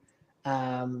hand.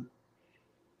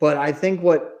 But I think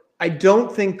what I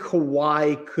don't think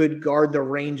Kawhi could guard the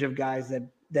range of guys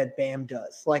that Bam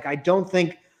does. Like I don't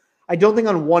think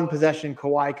on one possession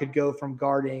Kawhi could go from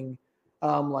guarding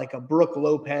like a Brook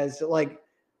Lopez. Like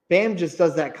Bam just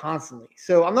does that constantly.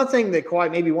 So I'm not saying that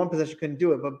Kawhi maybe one possession couldn't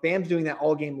do it, but Bam's doing that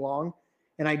all game long.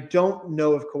 And I don't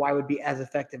know if Kawhi would be as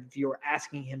effective if you were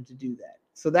asking him to do that.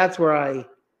 So that's where I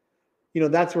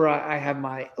have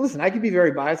my listen. I could be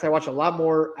very biased. I watch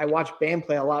Bam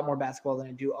play a lot more basketball than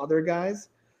I do other guys.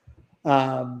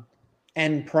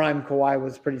 And prime Kawhi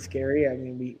was pretty scary. I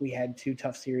mean, we had 2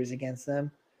 tough series against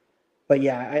them. But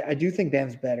yeah, I do think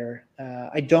Bam's better.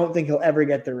 I don't think he'll ever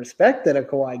get the respect that a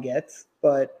Kawhi gets,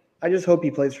 but I just hope he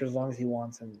plays for as long as he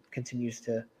wants and continues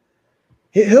to.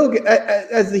 He'll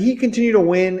as the Heat continue to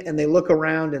win and they look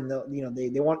around and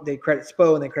they credit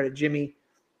Spo and they credit Jimmy.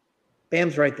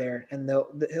 Bam's right there, and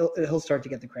he'll start to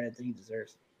get the credit that he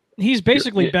deserves. He's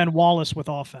basically Ben Wallace with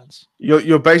offense.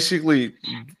 You're basically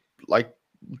like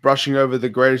brushing over the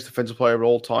greatest defensive player of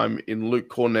all time in Luke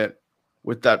Cornett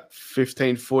with that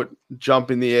 15-foot jump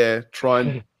in the air.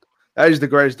 That is the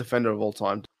greatest defender of all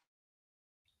time.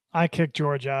 I kicked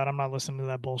George out. I'm not listening to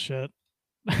that bullshit.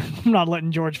 I'm not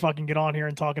letting George fucking get on here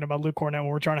and talking about Luke Cornett when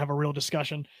we're trying to have a real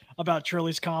discussion about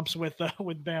Trilly's comps with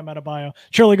Bam Adebayo.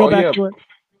 Trilly, go back to it.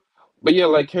 But yeah,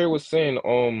 like Harry was saying,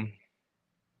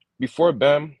 before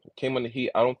Bam came on the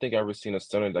Heat, I don't think I've ever seen a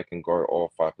center that can guard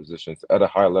all 5 positions at a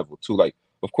high level too. Like,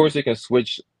 of course, they can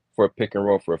switch for a pick and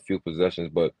roll for a few possessions,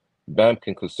 but Bam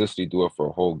can consistently do it for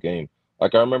a whole game.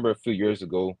 Like I remember a few years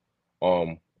ago,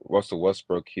 Russell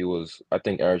Westbrook, he was I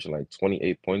think averaging like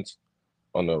 28 points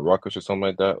on the Rockets or something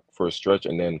like that for a stretch,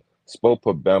 and then Spo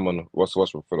put Bam on Russell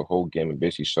Westbrook for the whole game and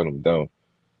basically shut him down.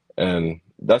 And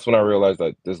that's when I realized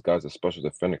that this guy's a special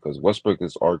defender because Westbrook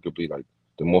is arguably like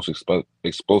the most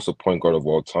explosive point guard of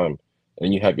all time.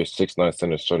 And you have your 6'9"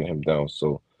 center shutting him down.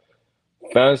 So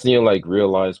fans need to like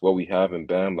realize what we have in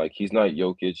Bam. Like he's not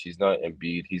Jokic, he's not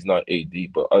Embiid, he's not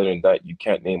AD. But other than that, you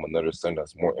can't name another center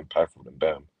that's more impactful than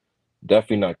Bam.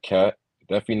 Definitely not Cat,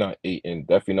 definitely not Ayton,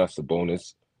 definitely not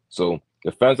Sabonis. So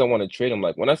the fans that want to trade him,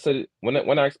 like when I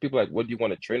ask people like, what do you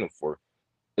want to trade him for?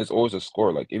 It's always a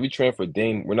score. Like if we trade for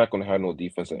Dame, we're not going to have no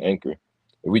defensive anchor.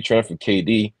 If we trade for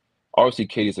KD, obviously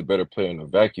KD is a better player in a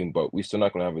vacuum, but we're still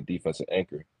not going to have a defensive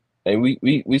anchor. And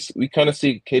we kind of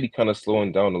see KD kind of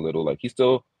slowing down a little. Like he's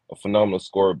still a phenomenal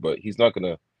scorer, but he's not going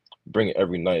to bring it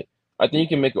every night. I think you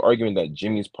can make an argument that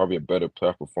Jimmy's probably a better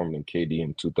player performer than KD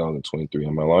in 2023.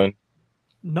 Am I lying?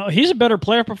 No, he's a better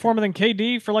player performer than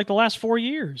KD for like the last 4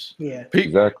 years. Yeah,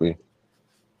 exactly.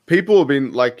 People have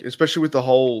been like, especially with the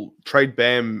whole trade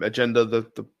Bam agenda,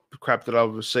 the crap that I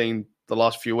was seeing the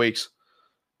last few weeks.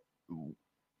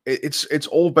 It's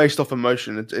all based off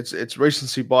emotion. It's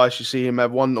recency bias. You see him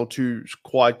have 1 or 2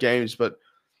 quiet games, but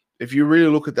if you really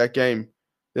look at that game,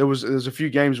 there's a few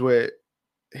games where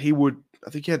I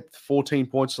think he had 14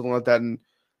 points, something like that, and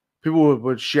people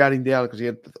were shouting down because he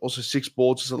had also 6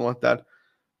 boards or something like that.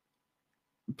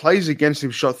 Players against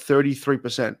him shot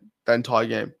 33% that entire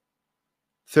game.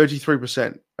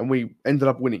 33%, and we ended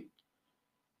up winning.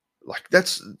 Like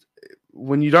that's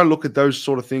when you don't look at those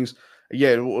sort of things.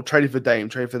 Yeah, we'll trade for Dame,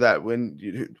 trade for that.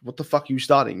 What the fuck are you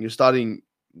starting? You're starting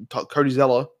Cody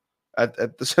Zeller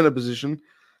at the center position.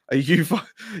 You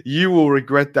will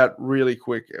regret that really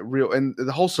quick. And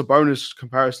the whole Sabonis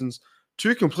comparisons,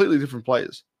 2 completely different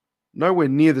players, nowhere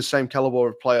near the same caliber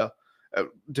of player.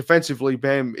 Defensively,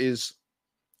 Bam is,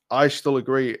 I still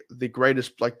agree, the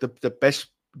greatest, like the best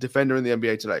defender in the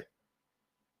NBA today.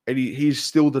 And he's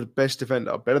still the best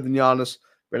defender. Better than Giannis,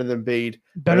 better than Embiid.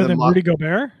 Better than Rudy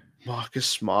Gobert? Marcus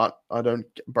Smart.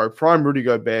 Prime Rudy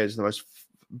Gobert is the most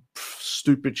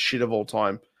stupid shit of all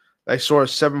time. They saw a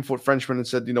 7-foot Frenchman and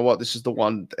said, you know what, this is the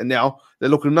one. And now they're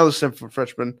looking at another 7-foot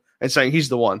Frenchman and saying he's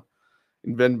the one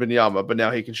in Wembanyama, but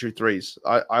now he can shoot threes.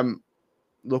 I'm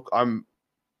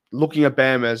looking at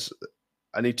Bam as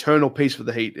an eternal piece for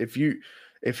the Heat.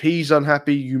 If he's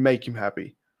unhappy, you make him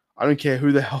happy. I don't care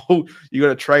who the hell you got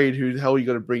to trade, who the hell you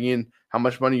got to bring in, how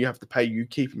much money you have to pay. You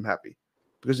keep him happy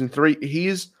because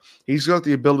he's got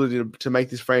the ability to make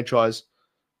this franchise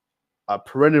a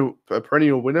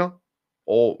perennial winner,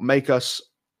 or make us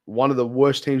one of the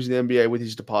worst teams in the NBA with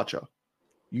his departure.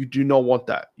 You do not want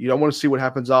that. You don't want to see what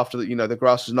happens after the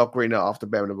grass is not greener after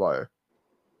Bam Adebayo.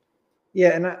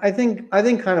 Yeah, and I think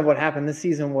kind of what happened this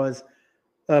season was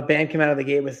Bam came out of the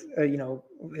gate with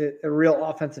a real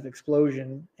offensive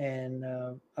explosion and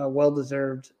a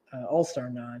well-deserved All-Star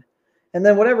nod. And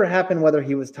then whatever happened, whether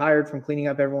he was tired from cleaning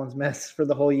up everyone's mess for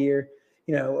the whole year,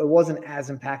 it wasn't as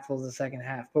impactful as the second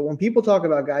half. But when people talk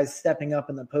about guys stepping up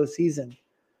in the postseason,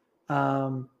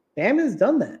 Bam has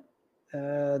done that.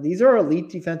 These are elite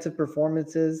defensive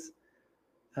performances.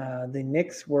 The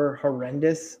Knicks were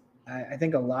horrendous. I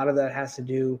think a lot of that has to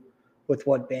do with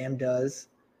what Bam does.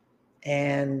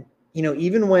 And,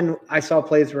 even when I saw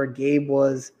plays where Gabe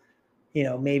was,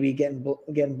 maybe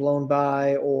getting blown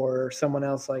by or someone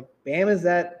else, like Bam is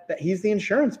that he's the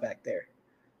insurance back there.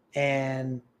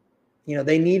 And,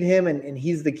 they need him and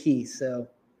he's the key. So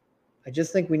I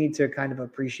just think we need to kind of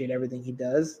appreciate everything he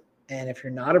does. And if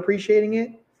you're not appreciating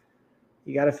it,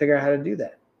 you got to figure out how to do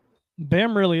that.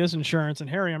 Bam really is insurance. And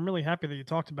Harry, I'm really happy that you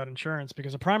talked about insurance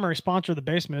because a primary sponsor of the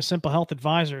basement is Simple Health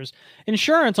Advisors.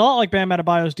 Insurance, a lot like Bam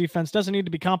Adebayo's defense, doesn't need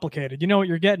to be complicated. You know what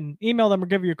you're getting. Email them or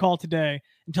give you a call today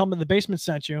and tell them the basement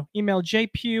sent you. Email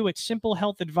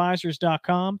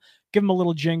jpugh@simplehealthadvisors.com. Give them a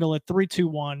little jingle at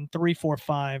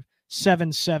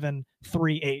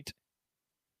 321-345-7738.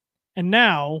 And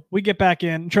now we get back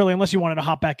in. Charlie, unless you wanted to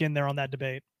hop back in there on that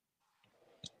debate.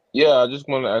 Yeah, I just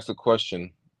wanted to ask a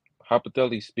question.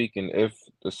 Hypothetically speaking, if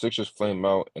the Sixers flame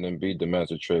out and Embiid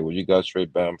demands a trade, would you guys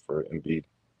trade Bam for Embiid?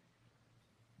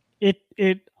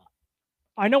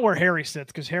 I know where Harry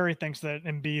sits because Harry thinks that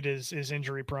Embiid is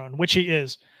injury prone, which he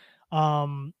is.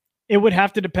 It would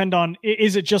have to depend on,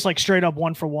 is it just like straight up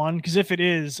 1-for-1? Because if it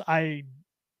is,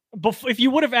 if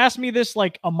you would have asked me this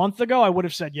like a month ago, I would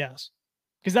have said yes,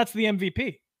 because that's the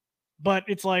MVP. But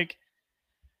it's like,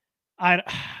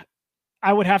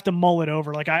 I would have to mull it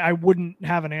over. Like I wouldn't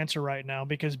have an answer right now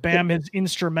because Bam is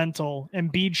instrumental.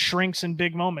 Embiid shrinks in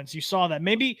big moments. You saw that.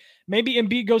 Maybe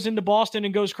Embiid goes into Boston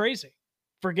and goes crazy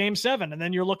for Game 7, and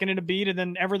then you're looking at Embiid, and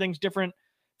then everything's different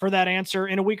for that answer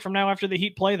in a week from now after the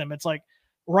Heat play them. It's like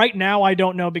right now I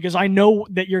don't know because I know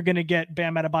that you're going to get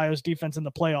Bam Adebayo's defense in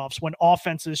the playoffs when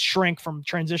offenses shrink from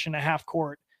transition to half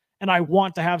court, and I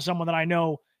want to have someone that I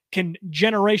know can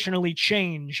generationally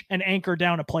change and anchor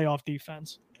down a playoff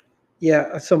defense.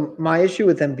 Yeah. So my issue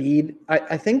with Embiid,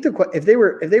 I think if they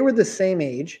were the same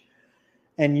age,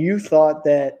 and you thought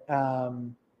that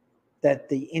that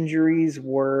the injuries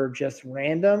were just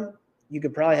random, you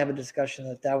could probably have a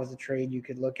discussion that was a trade you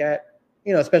could look at.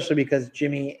 Especially because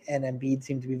Jimmy and Embiid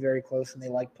seem to be very close and they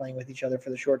like playing with each other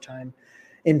for the short time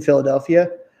in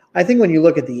Philadelphia. I think when you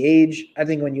look at the age, I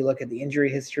think when you look at the injury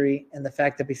history and the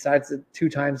fact that besides the 2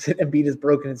 times that Embiid has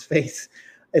broken his face,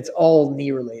 it's all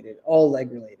knee related, all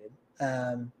leg related.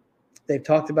 They've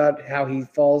talked about how he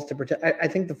falls to protect. I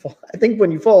think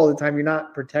when you fall all the time, you're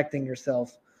not protecting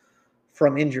yourself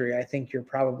from injury. I think you're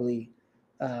probably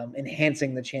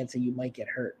enhancing the chance that you might get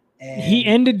hurt. And he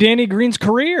ended Danny Green's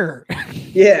career.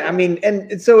 Yeah, I mean,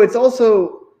 and so it's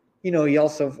also, he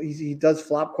does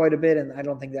flop quite a bit, and I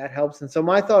don't think that helps. And so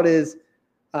my thought is,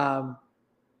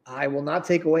 I will not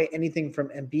take away anything from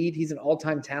Embiid. He's an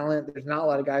all-time talent. There's not a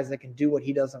lot of guys that can do what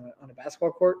he does on a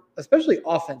basketball court, especially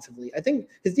offensively. I think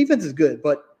his defense is good,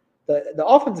 but the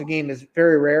offensive game is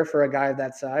very rare for a guy of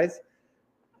that size.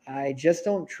 I just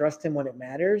don't trust him when it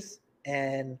matters.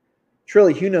 And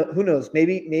truly, who knows?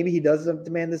 Maybe he does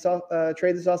demand this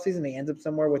trade this offseason. He ends up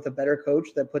somewhere with a better coach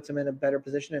that puts him in a better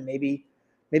position, and maybe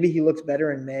he looks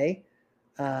better in May.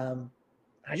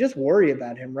 I just worry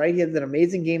about him, right? He had an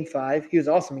amazing Game 5. He was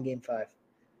awesome in Game 5.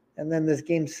 And then this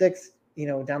Game 6,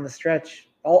 down the stretch,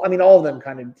 all of them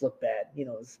kind of looked bad.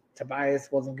 Tobias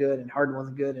wasn't good, and Harden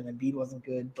wasn't good, and Embiid wasn't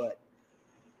good. But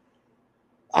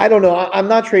I don't know. I'm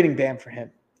not trading Bam for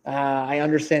him. I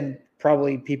understand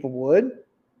probably people would.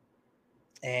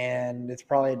 And it's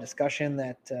probably a discussion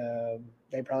that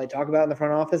they probably talk about in the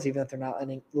front office, even if they're not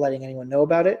letting anyone know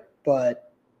about it. But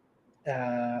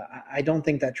I don't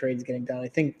think that trade's getting done. I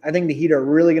think the Heat are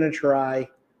really going to try.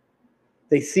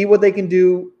 They see what they can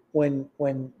do when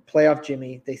playoff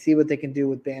Jimmy. They see what they can do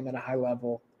with Bam at a high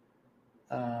level.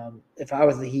 If I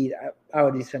was the Heat, I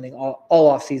would be spending all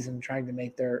off season trying to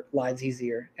make their lives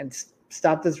easier and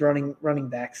stop this running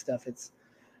back stuff.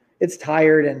 It's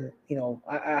tired, and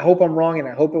I hope I'm wrong, and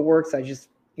I hope it works. I just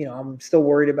I'm still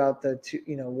worried about the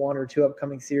 1 or 2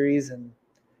 upcoming series,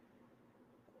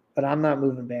 but I'm not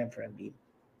moving Bam for Embiid.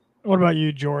 What about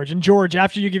you, George? And George,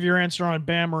 after you give your answer on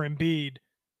Bam or Embiid,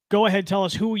 go ahead, tell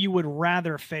us who you would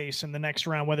rather face in the next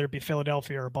round, whether it be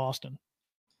Philadelphia or Boston.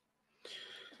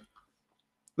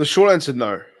 The short answer,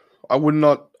 no. I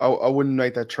wouldn't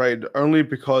make that trade, only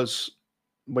because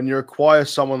when you acquire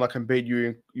someone like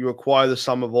Embiid, you acquire the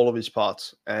sum of all of his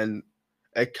parts, and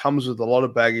it comes with a lot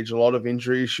of baggage, a lot of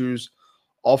injury issues,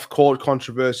 off-court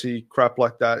controversy, crap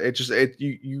like that.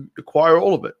 You acquire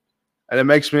all of it, and it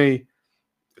makes me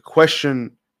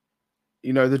question,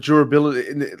 the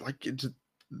durability,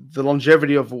 the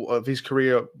longevity of his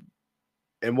career,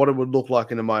 and what it would look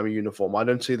like in a Miami uniform. I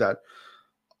don't see that.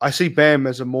 I see Bam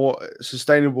as a more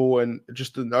sustainable and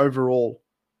just an overall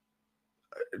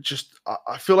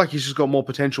I feel like he's just got more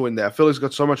potential in there. I feel he's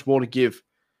got so much more to give.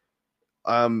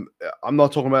 I'm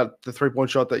not talking about the 3-point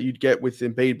shot that you'd get with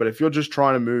Embiid, but if you're just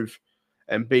trying to move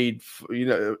Embiid,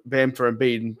 Bam for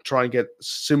Embiid and try and get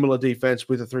similar defense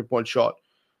with a 3-point shot,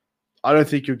 I don't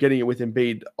think you're getting it with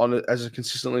Embiid on it as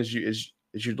consistently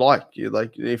as you'd like.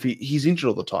 If he's injured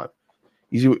all the time,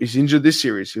 he's injured this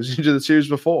series. He was injured the series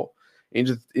before,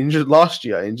 injured last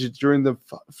year, injured during the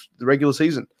regular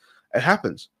season. It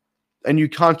happens, and you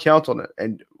can't count on it.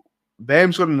 And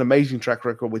Bam's got an amazing track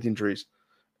record with injuries.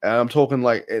 And I'm talking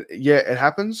it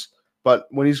happens, but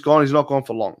when he's gone, he's not gone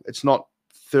for long. It's not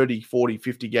 30, 40,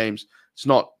 50 games. It's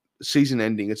not season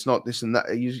ending. It's not this and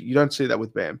that. You don't see that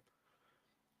with Bam.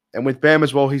 And with Bam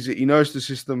as well, he knows the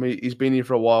system. He's been here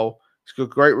for a while. He's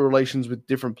got great relations with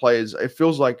different players. It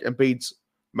feels like Embiid's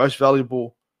most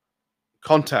valuable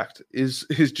contact is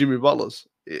Jimmy Butler's.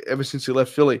 Ever since he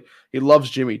left Philly, he loves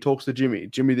Jimmy, talks to Jimmy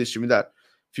this, Jimmy that.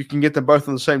 If you can get them both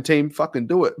on the same team, fucking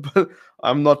do it. But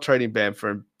I'm not trading Bam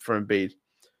for Embiid.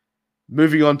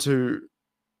 Moving on to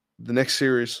the next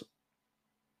series,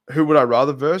 who would I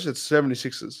rather verse? It's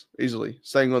 76ers, easily.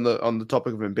 Staying on the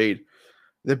topic of Embiid.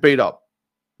 They're beat up.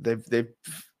 They're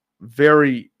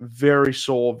very, very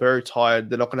sore, very tired.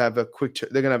 They're not going to have they're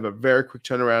going to have a very quick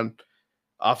turnaround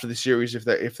after the series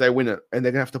if they win it, and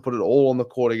they're going to have to put it all on the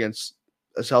court against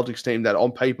a Celtics team that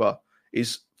on paper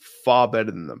is far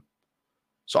better than them.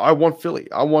 So I want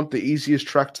Philly. I want the easiest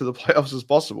track to the playoffs as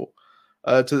possible,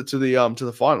 to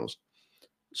the finals.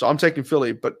 So I'm taking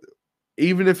Philly, but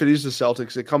even if it is the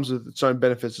Celtics, it comes with its own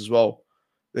benefits as well.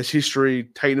 There's history.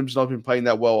 Tatum's not been playing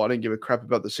that well. I didn't give a crap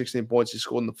about the 16 points he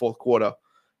scored in the fourth quarter.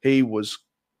 He was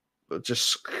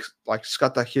just like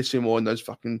Scott Hissimo in those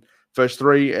fucking first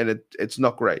three, and it's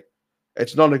not great.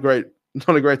 It's not a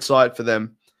great sight for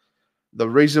them. The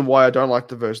reason why I don't like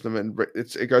to verse them, and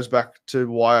it goes back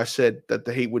to why I said that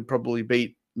the Heat would probably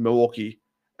beat Milwaukee,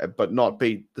 but not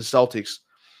beat the Celtics.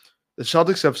 The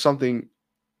Celtics have something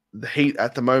the Heat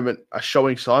at the moment are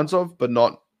showing signs of, but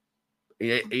not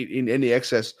in any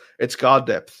excess. It's guard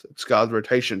depth. It's guard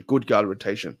rotation, good guard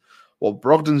rotation. What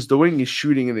Brogdon's doing is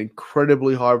shooting an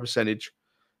incredibly high percentage.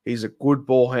 He's a good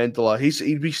ball handler.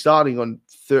 He'd be starting on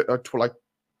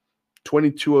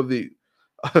 22 of the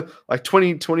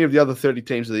 20 of the other 30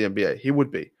 teams of the NBA. He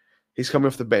would be. He's coming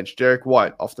off the bench. Derek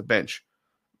White off the bench.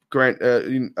 Grant.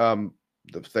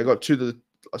 They got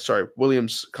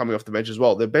Williams coming off the bench as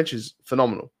well. Their bench is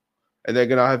phenomenal, and they're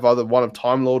going to have either one of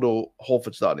Time Lord or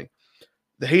Horford starting.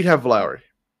 The Heat have Lowry.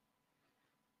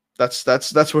 That's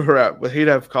where we're at. The Heat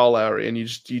have Kyle Lowry, and you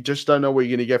just don't know what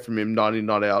you're going to get from him night in,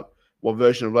 night out. What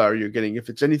version of Lowry you're getting? If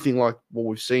it's anything like what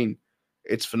we've seen,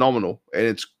 it's phenomenal,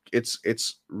 and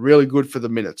it's really good for the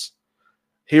minutes.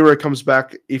 Hero comes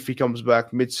back, if he comes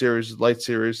back, mid-series, late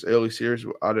series, early series,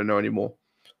 I don't know anymore.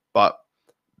 But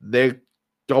they're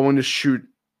going to shoot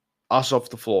us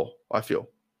off the floor, I feel.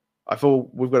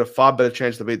 We've got a far better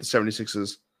chance to beat the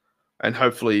 76ers, and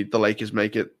hopefully the Lakers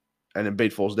make it and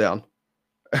Embiid falls down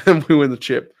and we win the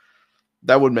chip.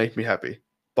 That would make me happy.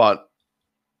 But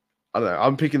I don't know.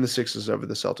 I'm picking the Sixers over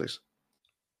the Celtics.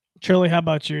 Charlie, how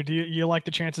about you? Do you like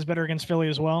the chances better against Philly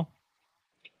as well?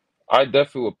 I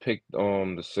definitely would pick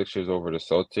the Sixers over the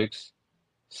Celtics.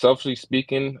 Selfishly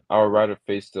speaking, I would rather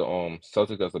face the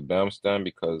Celtics as a Bam stan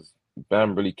because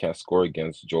Bam really can't score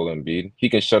against Joel Embiid. He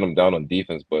can shut him down on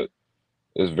defense, but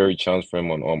it's very challenging for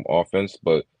him on offense.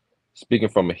 But speaking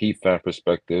from a Heat fan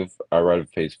perspective, I'd rather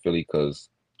face Philly because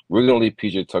we're gonna leave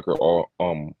PJ Tucker all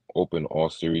open all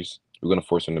series. We're gonna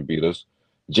force him to beat us.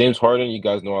 James Harden, you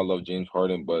guys know I love James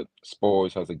Harden, but Spo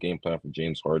always has a game plan for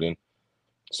James Harden.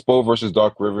 Spo versus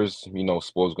Doc Rivers,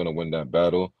 Spo's gonna win that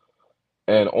battle.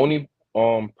 And only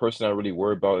person I really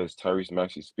worry about is Tyrese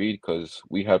Maxey's speed because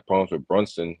we had problems with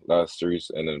Brunson last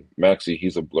series, and then Maxey,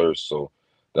 he's a blur, so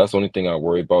that's the only thing I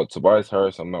worry about. Tobias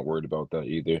Harris, I'm not worried about that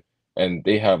either. And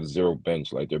they have zero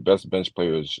bench. Like, their best bench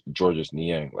player is Georges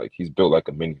Niang. Like, he's built like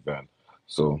a minivan.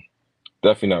 So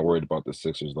definitely not worried about the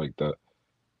Sixers like that.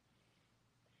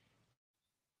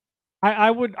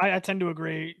 I tend to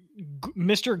agree.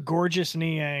 Mr. Gorgeous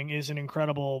Niang is an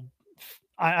incredible.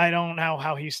 I don't know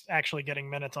how he's actually getting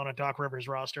minutes on a Doc Rivers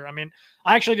roster. I mean,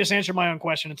 I actually just answered my own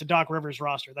question. It's a Doc Rivers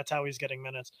roster. That's how he's getting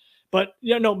minutes. But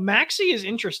Maxey is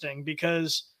interesting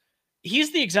because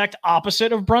he's the exact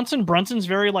opposite of Brunson. Brunson's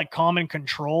very calm and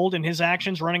controlled in his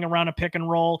actions, running around a pick and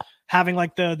roll, having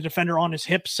the defender on his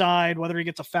hip side, whether he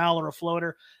gets a foul or a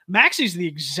floater. Maxey's the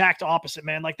exact opposite,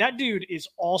 man. That dude is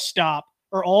all stop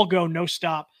or all go, no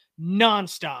stop,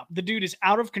 nonstop. The dude is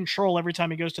out of control every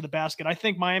time he goes to the basket. I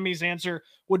think Miami's answer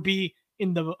would be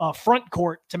in the front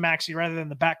court to Maxey rather than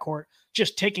the back court,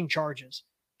 just taking charges.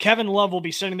 Kevin Love will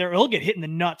be sitting there. He'll get hit in the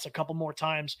nuts a couple more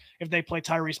times if they play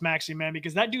Tyrese Maxey, man,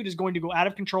 because that dude is going to go out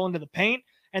of control into the paint,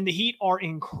 and the Heat are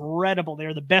incredible.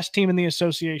 They're the best team in the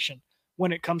association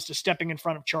when it comes to stepping in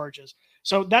front of charges.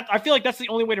 So that I feel like that's the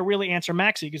only way to really answer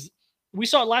Maxey, because we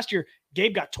saw it last year.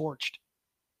 Gabe got torched.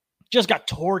 Just got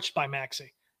torched by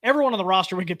Maxey. Everyone on the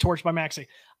roster would get torched by Maxey.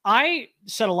 I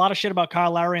said a lot of shit about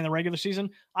Kyle Lowry in the regular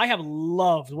season. I have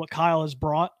loved what Kyle has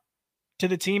brought to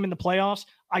the team in the playoffs.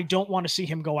 I don't want to see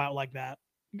him go out like that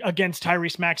against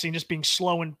Tyrese Maxey and just being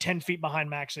slow and 10 feet behind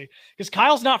Maxey, because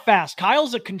Kyle's not fast.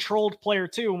 Kyle's a controlled player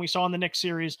too. And we saw in the Knicks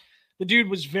series, the dude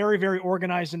was very, very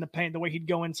organized in the paint, the way he'd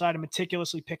go inside and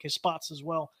meticulously pick his spots as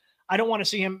well. I don't want to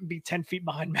see him be 10 feet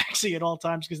behind Maxey at all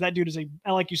times, because that dude is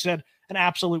like you said, an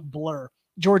absolute blur.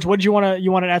 George, what did you want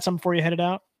to add something before you headed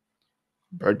out?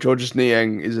 Bro, Georges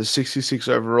Niang is a 66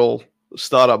 overall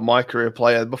startup my career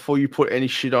player. Before you put any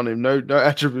shit on him, no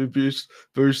attribute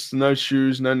boost, no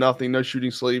shoes, no nothing, no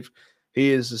shooting sleeve. He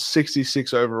is a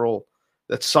 66 overall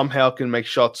that somehow can make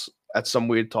shots at some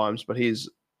weird times, but he's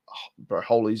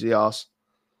whole easy ass.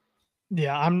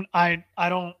 Yeah, I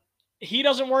don't. He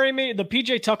doesn't worry me. The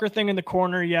PJ Tucker thing in the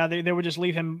corner, yeah, they would just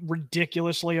leave him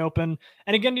ridiculously open.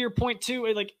 And again, to your point too,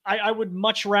 like I would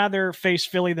much rather face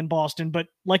Philly than Boston. But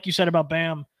like you said about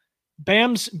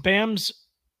Bam's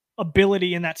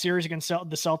ability in that series against the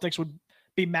Celtics would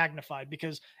be magnified,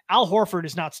 because Al Horford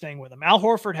is not staying with him. Al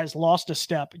Horford has lost a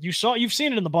step. You've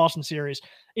seen it in the Boston series.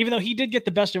 Even though he did get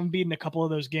the best of Embiid in a couple of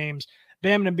those games,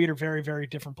 Bam and Embiid are very, very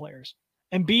different players.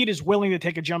 Embiid is willing to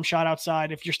take a jump shot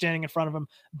outside if you're standing in front of him.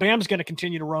 Bam's going to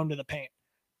continue to roam to the paint.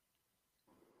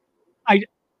 I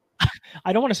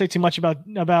don't want to say too much about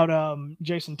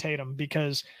Jason Tatum,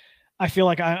 because I feel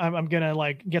like I'm going to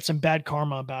like get some bad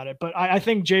karma about it. But I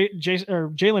think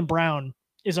Jaylen Brown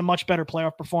is a much better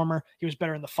playoff performer. He was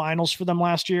better in the finals for them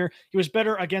last year. He was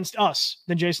better against us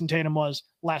than Jason Tatum was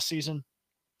last season.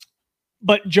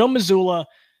 But Joe Mazzulla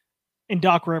and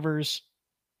Doc Rivers,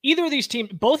 either of these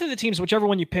teams, both of the teams, whichever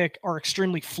one you pick, are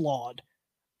extremely flawed.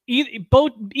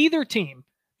 Either team,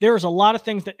 there's a lot of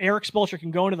things that Eric Spoelstra can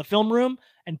go into the film room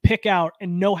and pick out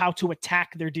and know how to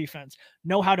attack their defense,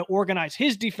 know how to organize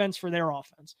his defense for their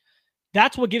offense.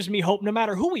 That's what gives me hope no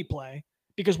matter who we play,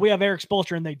 because we have Eric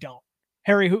Spoelstra and they don't.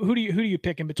 Harry, who do you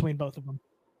pick in between both of them?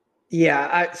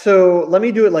 Yeah, so let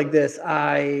me do it like this.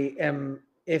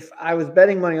 If I was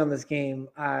betting money on this game,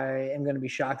 I am going to be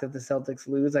shocked if the Celtics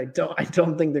lose. I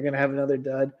don't think they're going to have another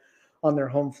dud on their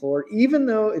home floor, even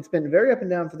though it's been very up and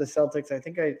down for the Celtics. I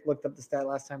think I looked up the stat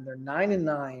last time. They're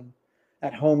 9-9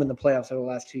 at home in the playoffs over the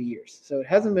last 2 years. So it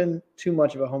hasn't been too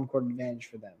much of a home court advantage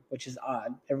for them, which is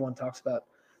odd. Everyone talks about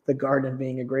the Garden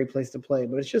being a great place to play,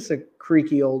 but it's just a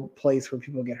creaky old place where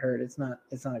people get hurt. It's not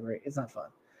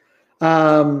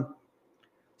fun.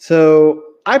 So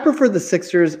I prefer the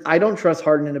Sixers. I don't trust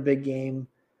Harden in a big game.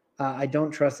 I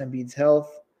don't trust Embiid's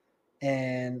health,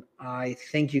 and I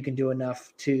think you can do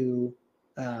enough to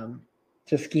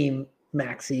scheme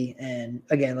Maxey. And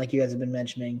again, like you guys have been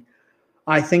mentioning,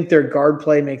 I think their guard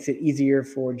play makes it easier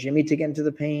for Jimmy to get into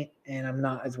the paint, and I'm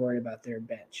not as worried about their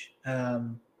bench.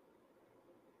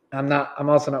 I'm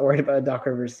also not worried about a Doc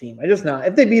Rivers team. I just not.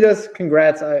 If they beat us,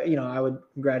 congrats. I would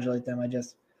congratulate them. I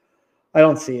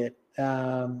don't see it. The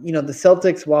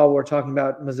Celtics, while we're talking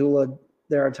about Mazzulla,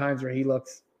 there are times where he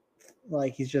looks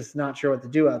like he's just not sure what to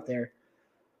do out there.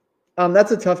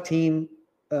 That's a tough team.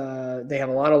 They have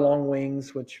a lot of long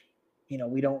wings, which,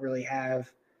 we don't really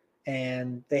have.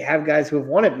 And they have guys who have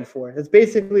won it before. It's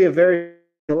basically a very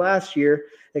last year,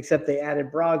 except they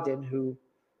added Brogdon, who,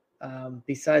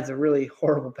 besides a really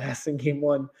horrible pass in game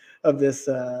one of this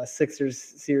Sixers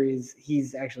series,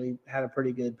 he's actually had a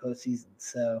pretty good postseason.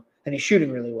 So, and he's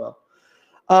shooting really well.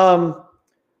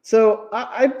 So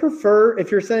I prefer,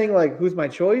 if you're saying like, who's my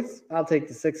choice, I'll take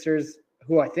the Sixers.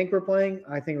 Who I think we're playing,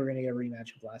 I think we're going to get a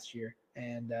rematch of last year.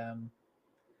 And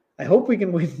I hope we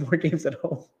can win more games at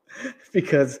home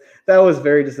because that was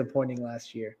very disappointing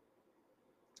last year.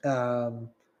 I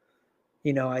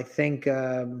think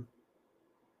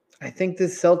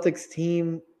this Celtics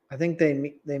team, I think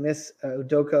they miss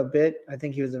Udoka a bit. I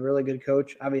think he was a really good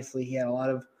coach. Obviously, he had a lot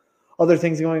of other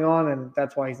things going on, and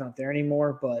that's why he's not there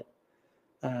anymore. But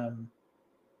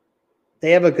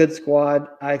they have a good squad.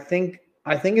 I think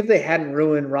if they hadn't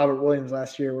ruined Robert Williams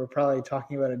last year, we're probably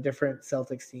talking about a different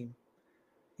Celtics team.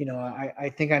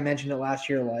 I think I mentioned it last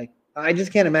year. Like, I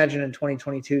just can't imagine in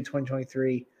 2022,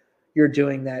 2023, you're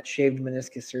doing that shaved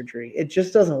meniscus surgery. It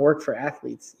just doesn't work for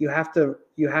athletes. You have to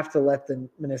let the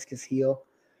meniscus heal.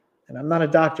 And I'm not a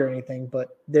doctor or anything,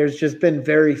 but there's just been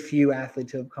very few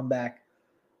athletes who have come back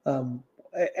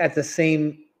at the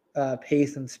same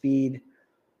pace and speed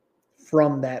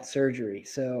from that surgery.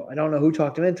 So I don't know who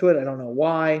talked him into it. I don't know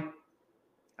why.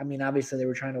 I mean, obviously they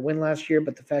were trying to win last year,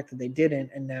 but the fact that they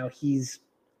didn't, and now he's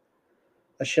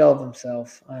a shell of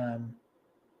himself,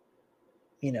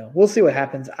 we'll see what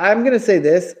happens. I'm going to say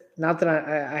this, not that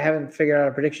I haven't figured out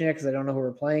a prediction yet because I don't know who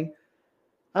we're playing.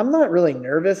 I'm not really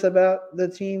nervous about the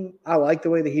team. I like the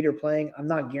way the Heat are playing. I'm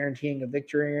not guaranteeing a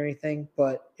victory or anything,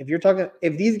 but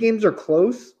if these games are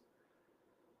close,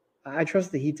 I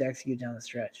trust the Heat to execute down the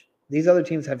stretch. These other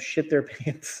teams have shit their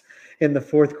pants in the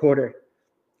fourth quarter.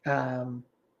 And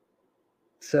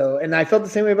I felt the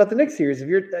same way about the Knicks series.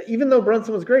 Even though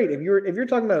Brunson was great, if you're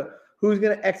talking about who's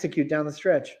going to execute down the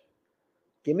stretch,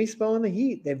 give me Spo and the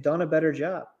Heat. They've done a better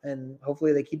job, and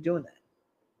hopefully they keep doing that.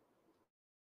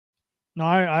 No,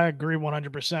 I agree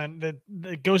 100%.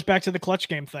 It goes back to the clutch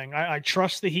game thing. I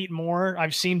trust the Heat more.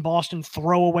 I've seen Boston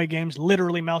throw away games.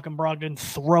 Literally, Malcolm Brogdon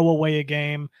throw away a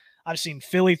game. I've seen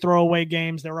Philly throw away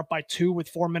games. They're up by 2 with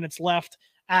 4 minutes left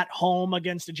at home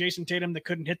against a Jason Tatum that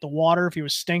couldn't hit the water if he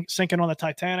was sinking on the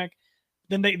Titanic.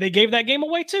 Then they gave that game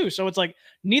away too. So it's like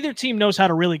neither team knows how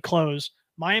to really close.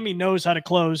 Miami knows how to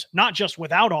close, not just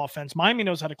without offense. Miami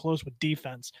knows how to close with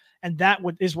defense. And that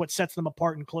is what sets them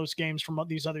apart in close games from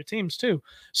these other teams too.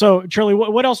 So, Charlie,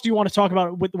 what else do you want to talk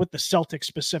about with the Celtics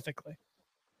specifically?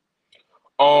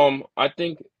 I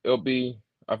think it'll be,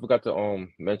 I forgot to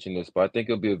mention this, but I think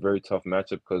it'll be a very tough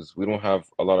matchup because we don't have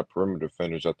a lot of perimeter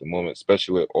defenders at the moment,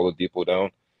 especially with Oladipo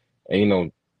down.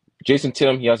 And, Jason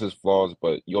Tatum, he has his flaws,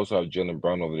 but you also have Jaylen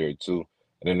Brown over there too.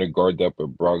 And then they guard depth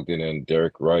with Brogdon and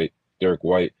Derek White.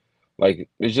 Like,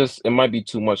 it might be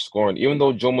too much scoring. Even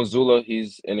though Joe Mazzulla,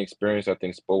 he's inexperienced, I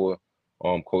think Spoa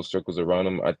coach circles around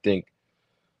him. I think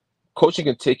coaching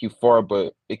can take you far,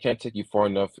 but it can't take you far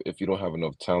enough if you don't have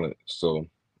enough talent. So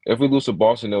if we lose to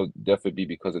Boston, it'll definitely be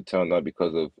because of talent, not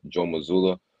because of Joe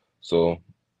Mazzulla. So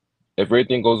if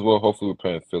everything goes well, hopefully we're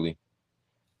playing Philly.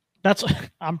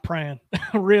 I'm praying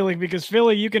really, because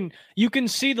Philly, you can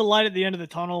see the light at the end of the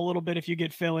tunnel a little bit if you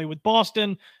get Philly. With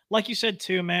Boston, like you said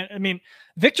too, man. I mean,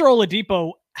 Victor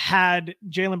Oladipo had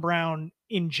Jaylen Brown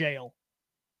in jail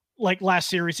like last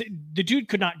series. The dude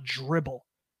could not dribble.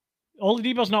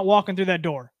 Oladipo's not walking through that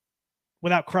door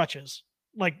without crutches.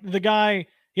 Like, the guy,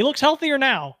 he looks healthier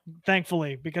now,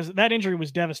 thankfully, because that injury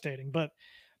was devastating, but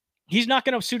he's not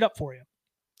going to suit up for you.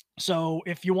 So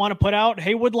if you want to put out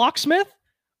Haywood Locksmith,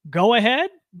 go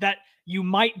ahead. That you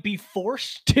might be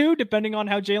forced to, depending on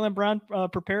how Jaylen Brown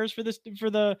prepares for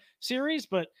the series.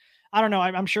 But I don't know.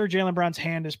 I'm sure Jaylen Brown's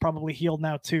hand is probably healed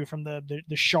now too from the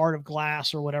shard of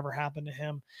glass or whatever happened to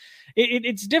him.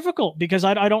 It's difficult because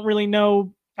I don't really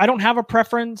know. I don't have a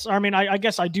preference. I mean, I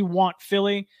guess I do want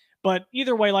Philly, but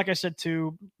either way, like I said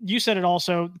too, you said it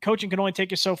also. Coaching can only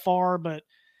take you so far, but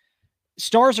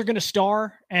stars are going to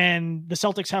star, and the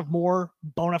Celtics have more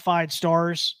bona fide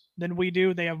stars than we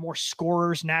do. They have more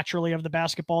scorers naturally of the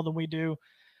basketball than we do.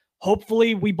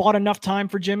 Hopefully we bought enough time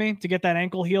for Jimmy to get that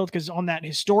ankle healed, because on that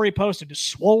his story post, it is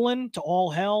swollen to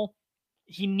all hell.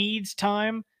 He needs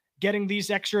time. Getting these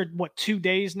extra 2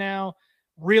 days now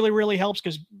really, really helps,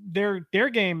 because their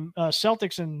game,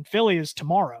 Celtics and Philly, is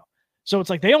tomorrow. So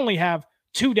it's like they only have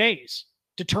 2 days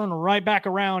to turn right back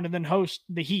around and then host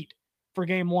the Heat for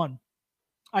game 1.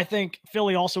 I think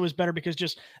Philly also is better because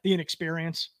just the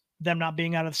inexperience, them not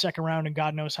being out of the second round and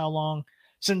God knows how long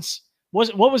since.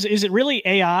 Is it really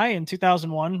AI in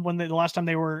 2001 when the last time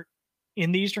they were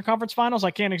in the Eastern Conference Finals?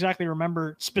 I can't exactly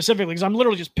remember specifically because I'm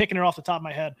literally just picking it off the top of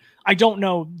my head. I don't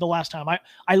know the last time.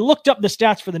 I looked up the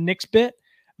stats for the Knicks bit,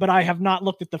 but I have not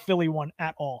looked at the Philly one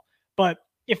at all. But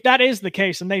if that is the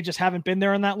case and they just haven't been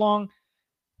there in that long,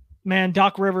 man,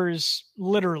 Doc Rivers,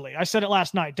 literally, I said it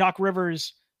last night, Doc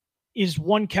Rivers is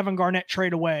one Kevin Garnett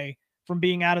trade away from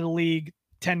being out of the league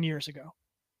 10 years ago.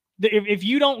 If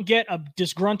you don't get a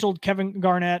disgruntled Kevin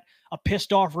Garnett, a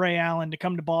pissed off Ray Allen to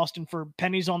come to Boston for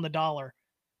pennies on the dollar,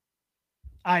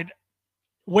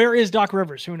 where is Doc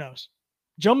Rivers? Who knows?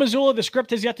 Joe Mazzulla, the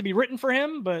script has yet to be written for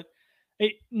him, but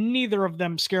neither of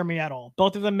them scare me at all.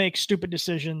 Both of them make stupid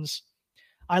decisions.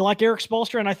 I like Eric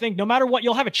Spoelstra, and I think no matter what,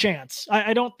 you'll have a chance.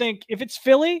 I don't think, if it's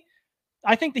Philly,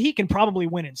 I think that he can probably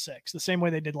win in 6, the same way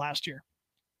they did last year.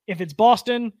 If it's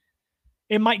Boston,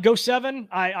 it might go 7.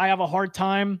 I have a hard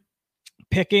time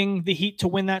picking the Heat to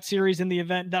win that series in the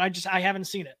event that I haven't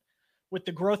seen it. With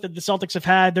the growth that the Celtics have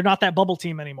had, they're not that bubble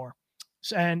team anymore.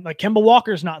 And like Kemba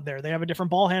Walker's not there. They have a different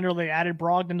ball handler. They added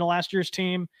Brogdon to last year's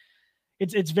team.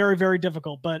 It's very, very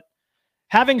difficult. But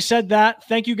having said that,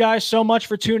 thank you guys so much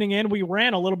for tuning in. We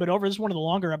ran a little bit over. This is one of the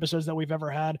longer episodes that we've ever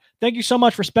had. Thank you so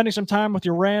much for spending some time with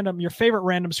your favorite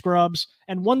random scrubs.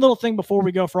 And one little thing before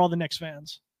we go for all the Knicks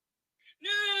fans. New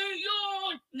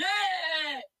York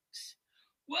Knicks!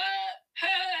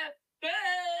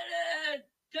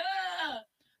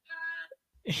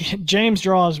 James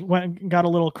Draws got a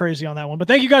little crazy on that one. But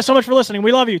thank you guys so much for listening.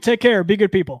 We love you. Take care. Be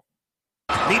good people.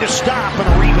 Need a stop and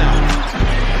a rebound.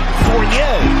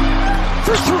 Fournier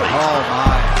for three. Oh,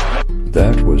 my.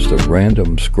 That was the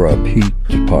Random Scrub Heat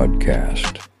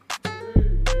podcast.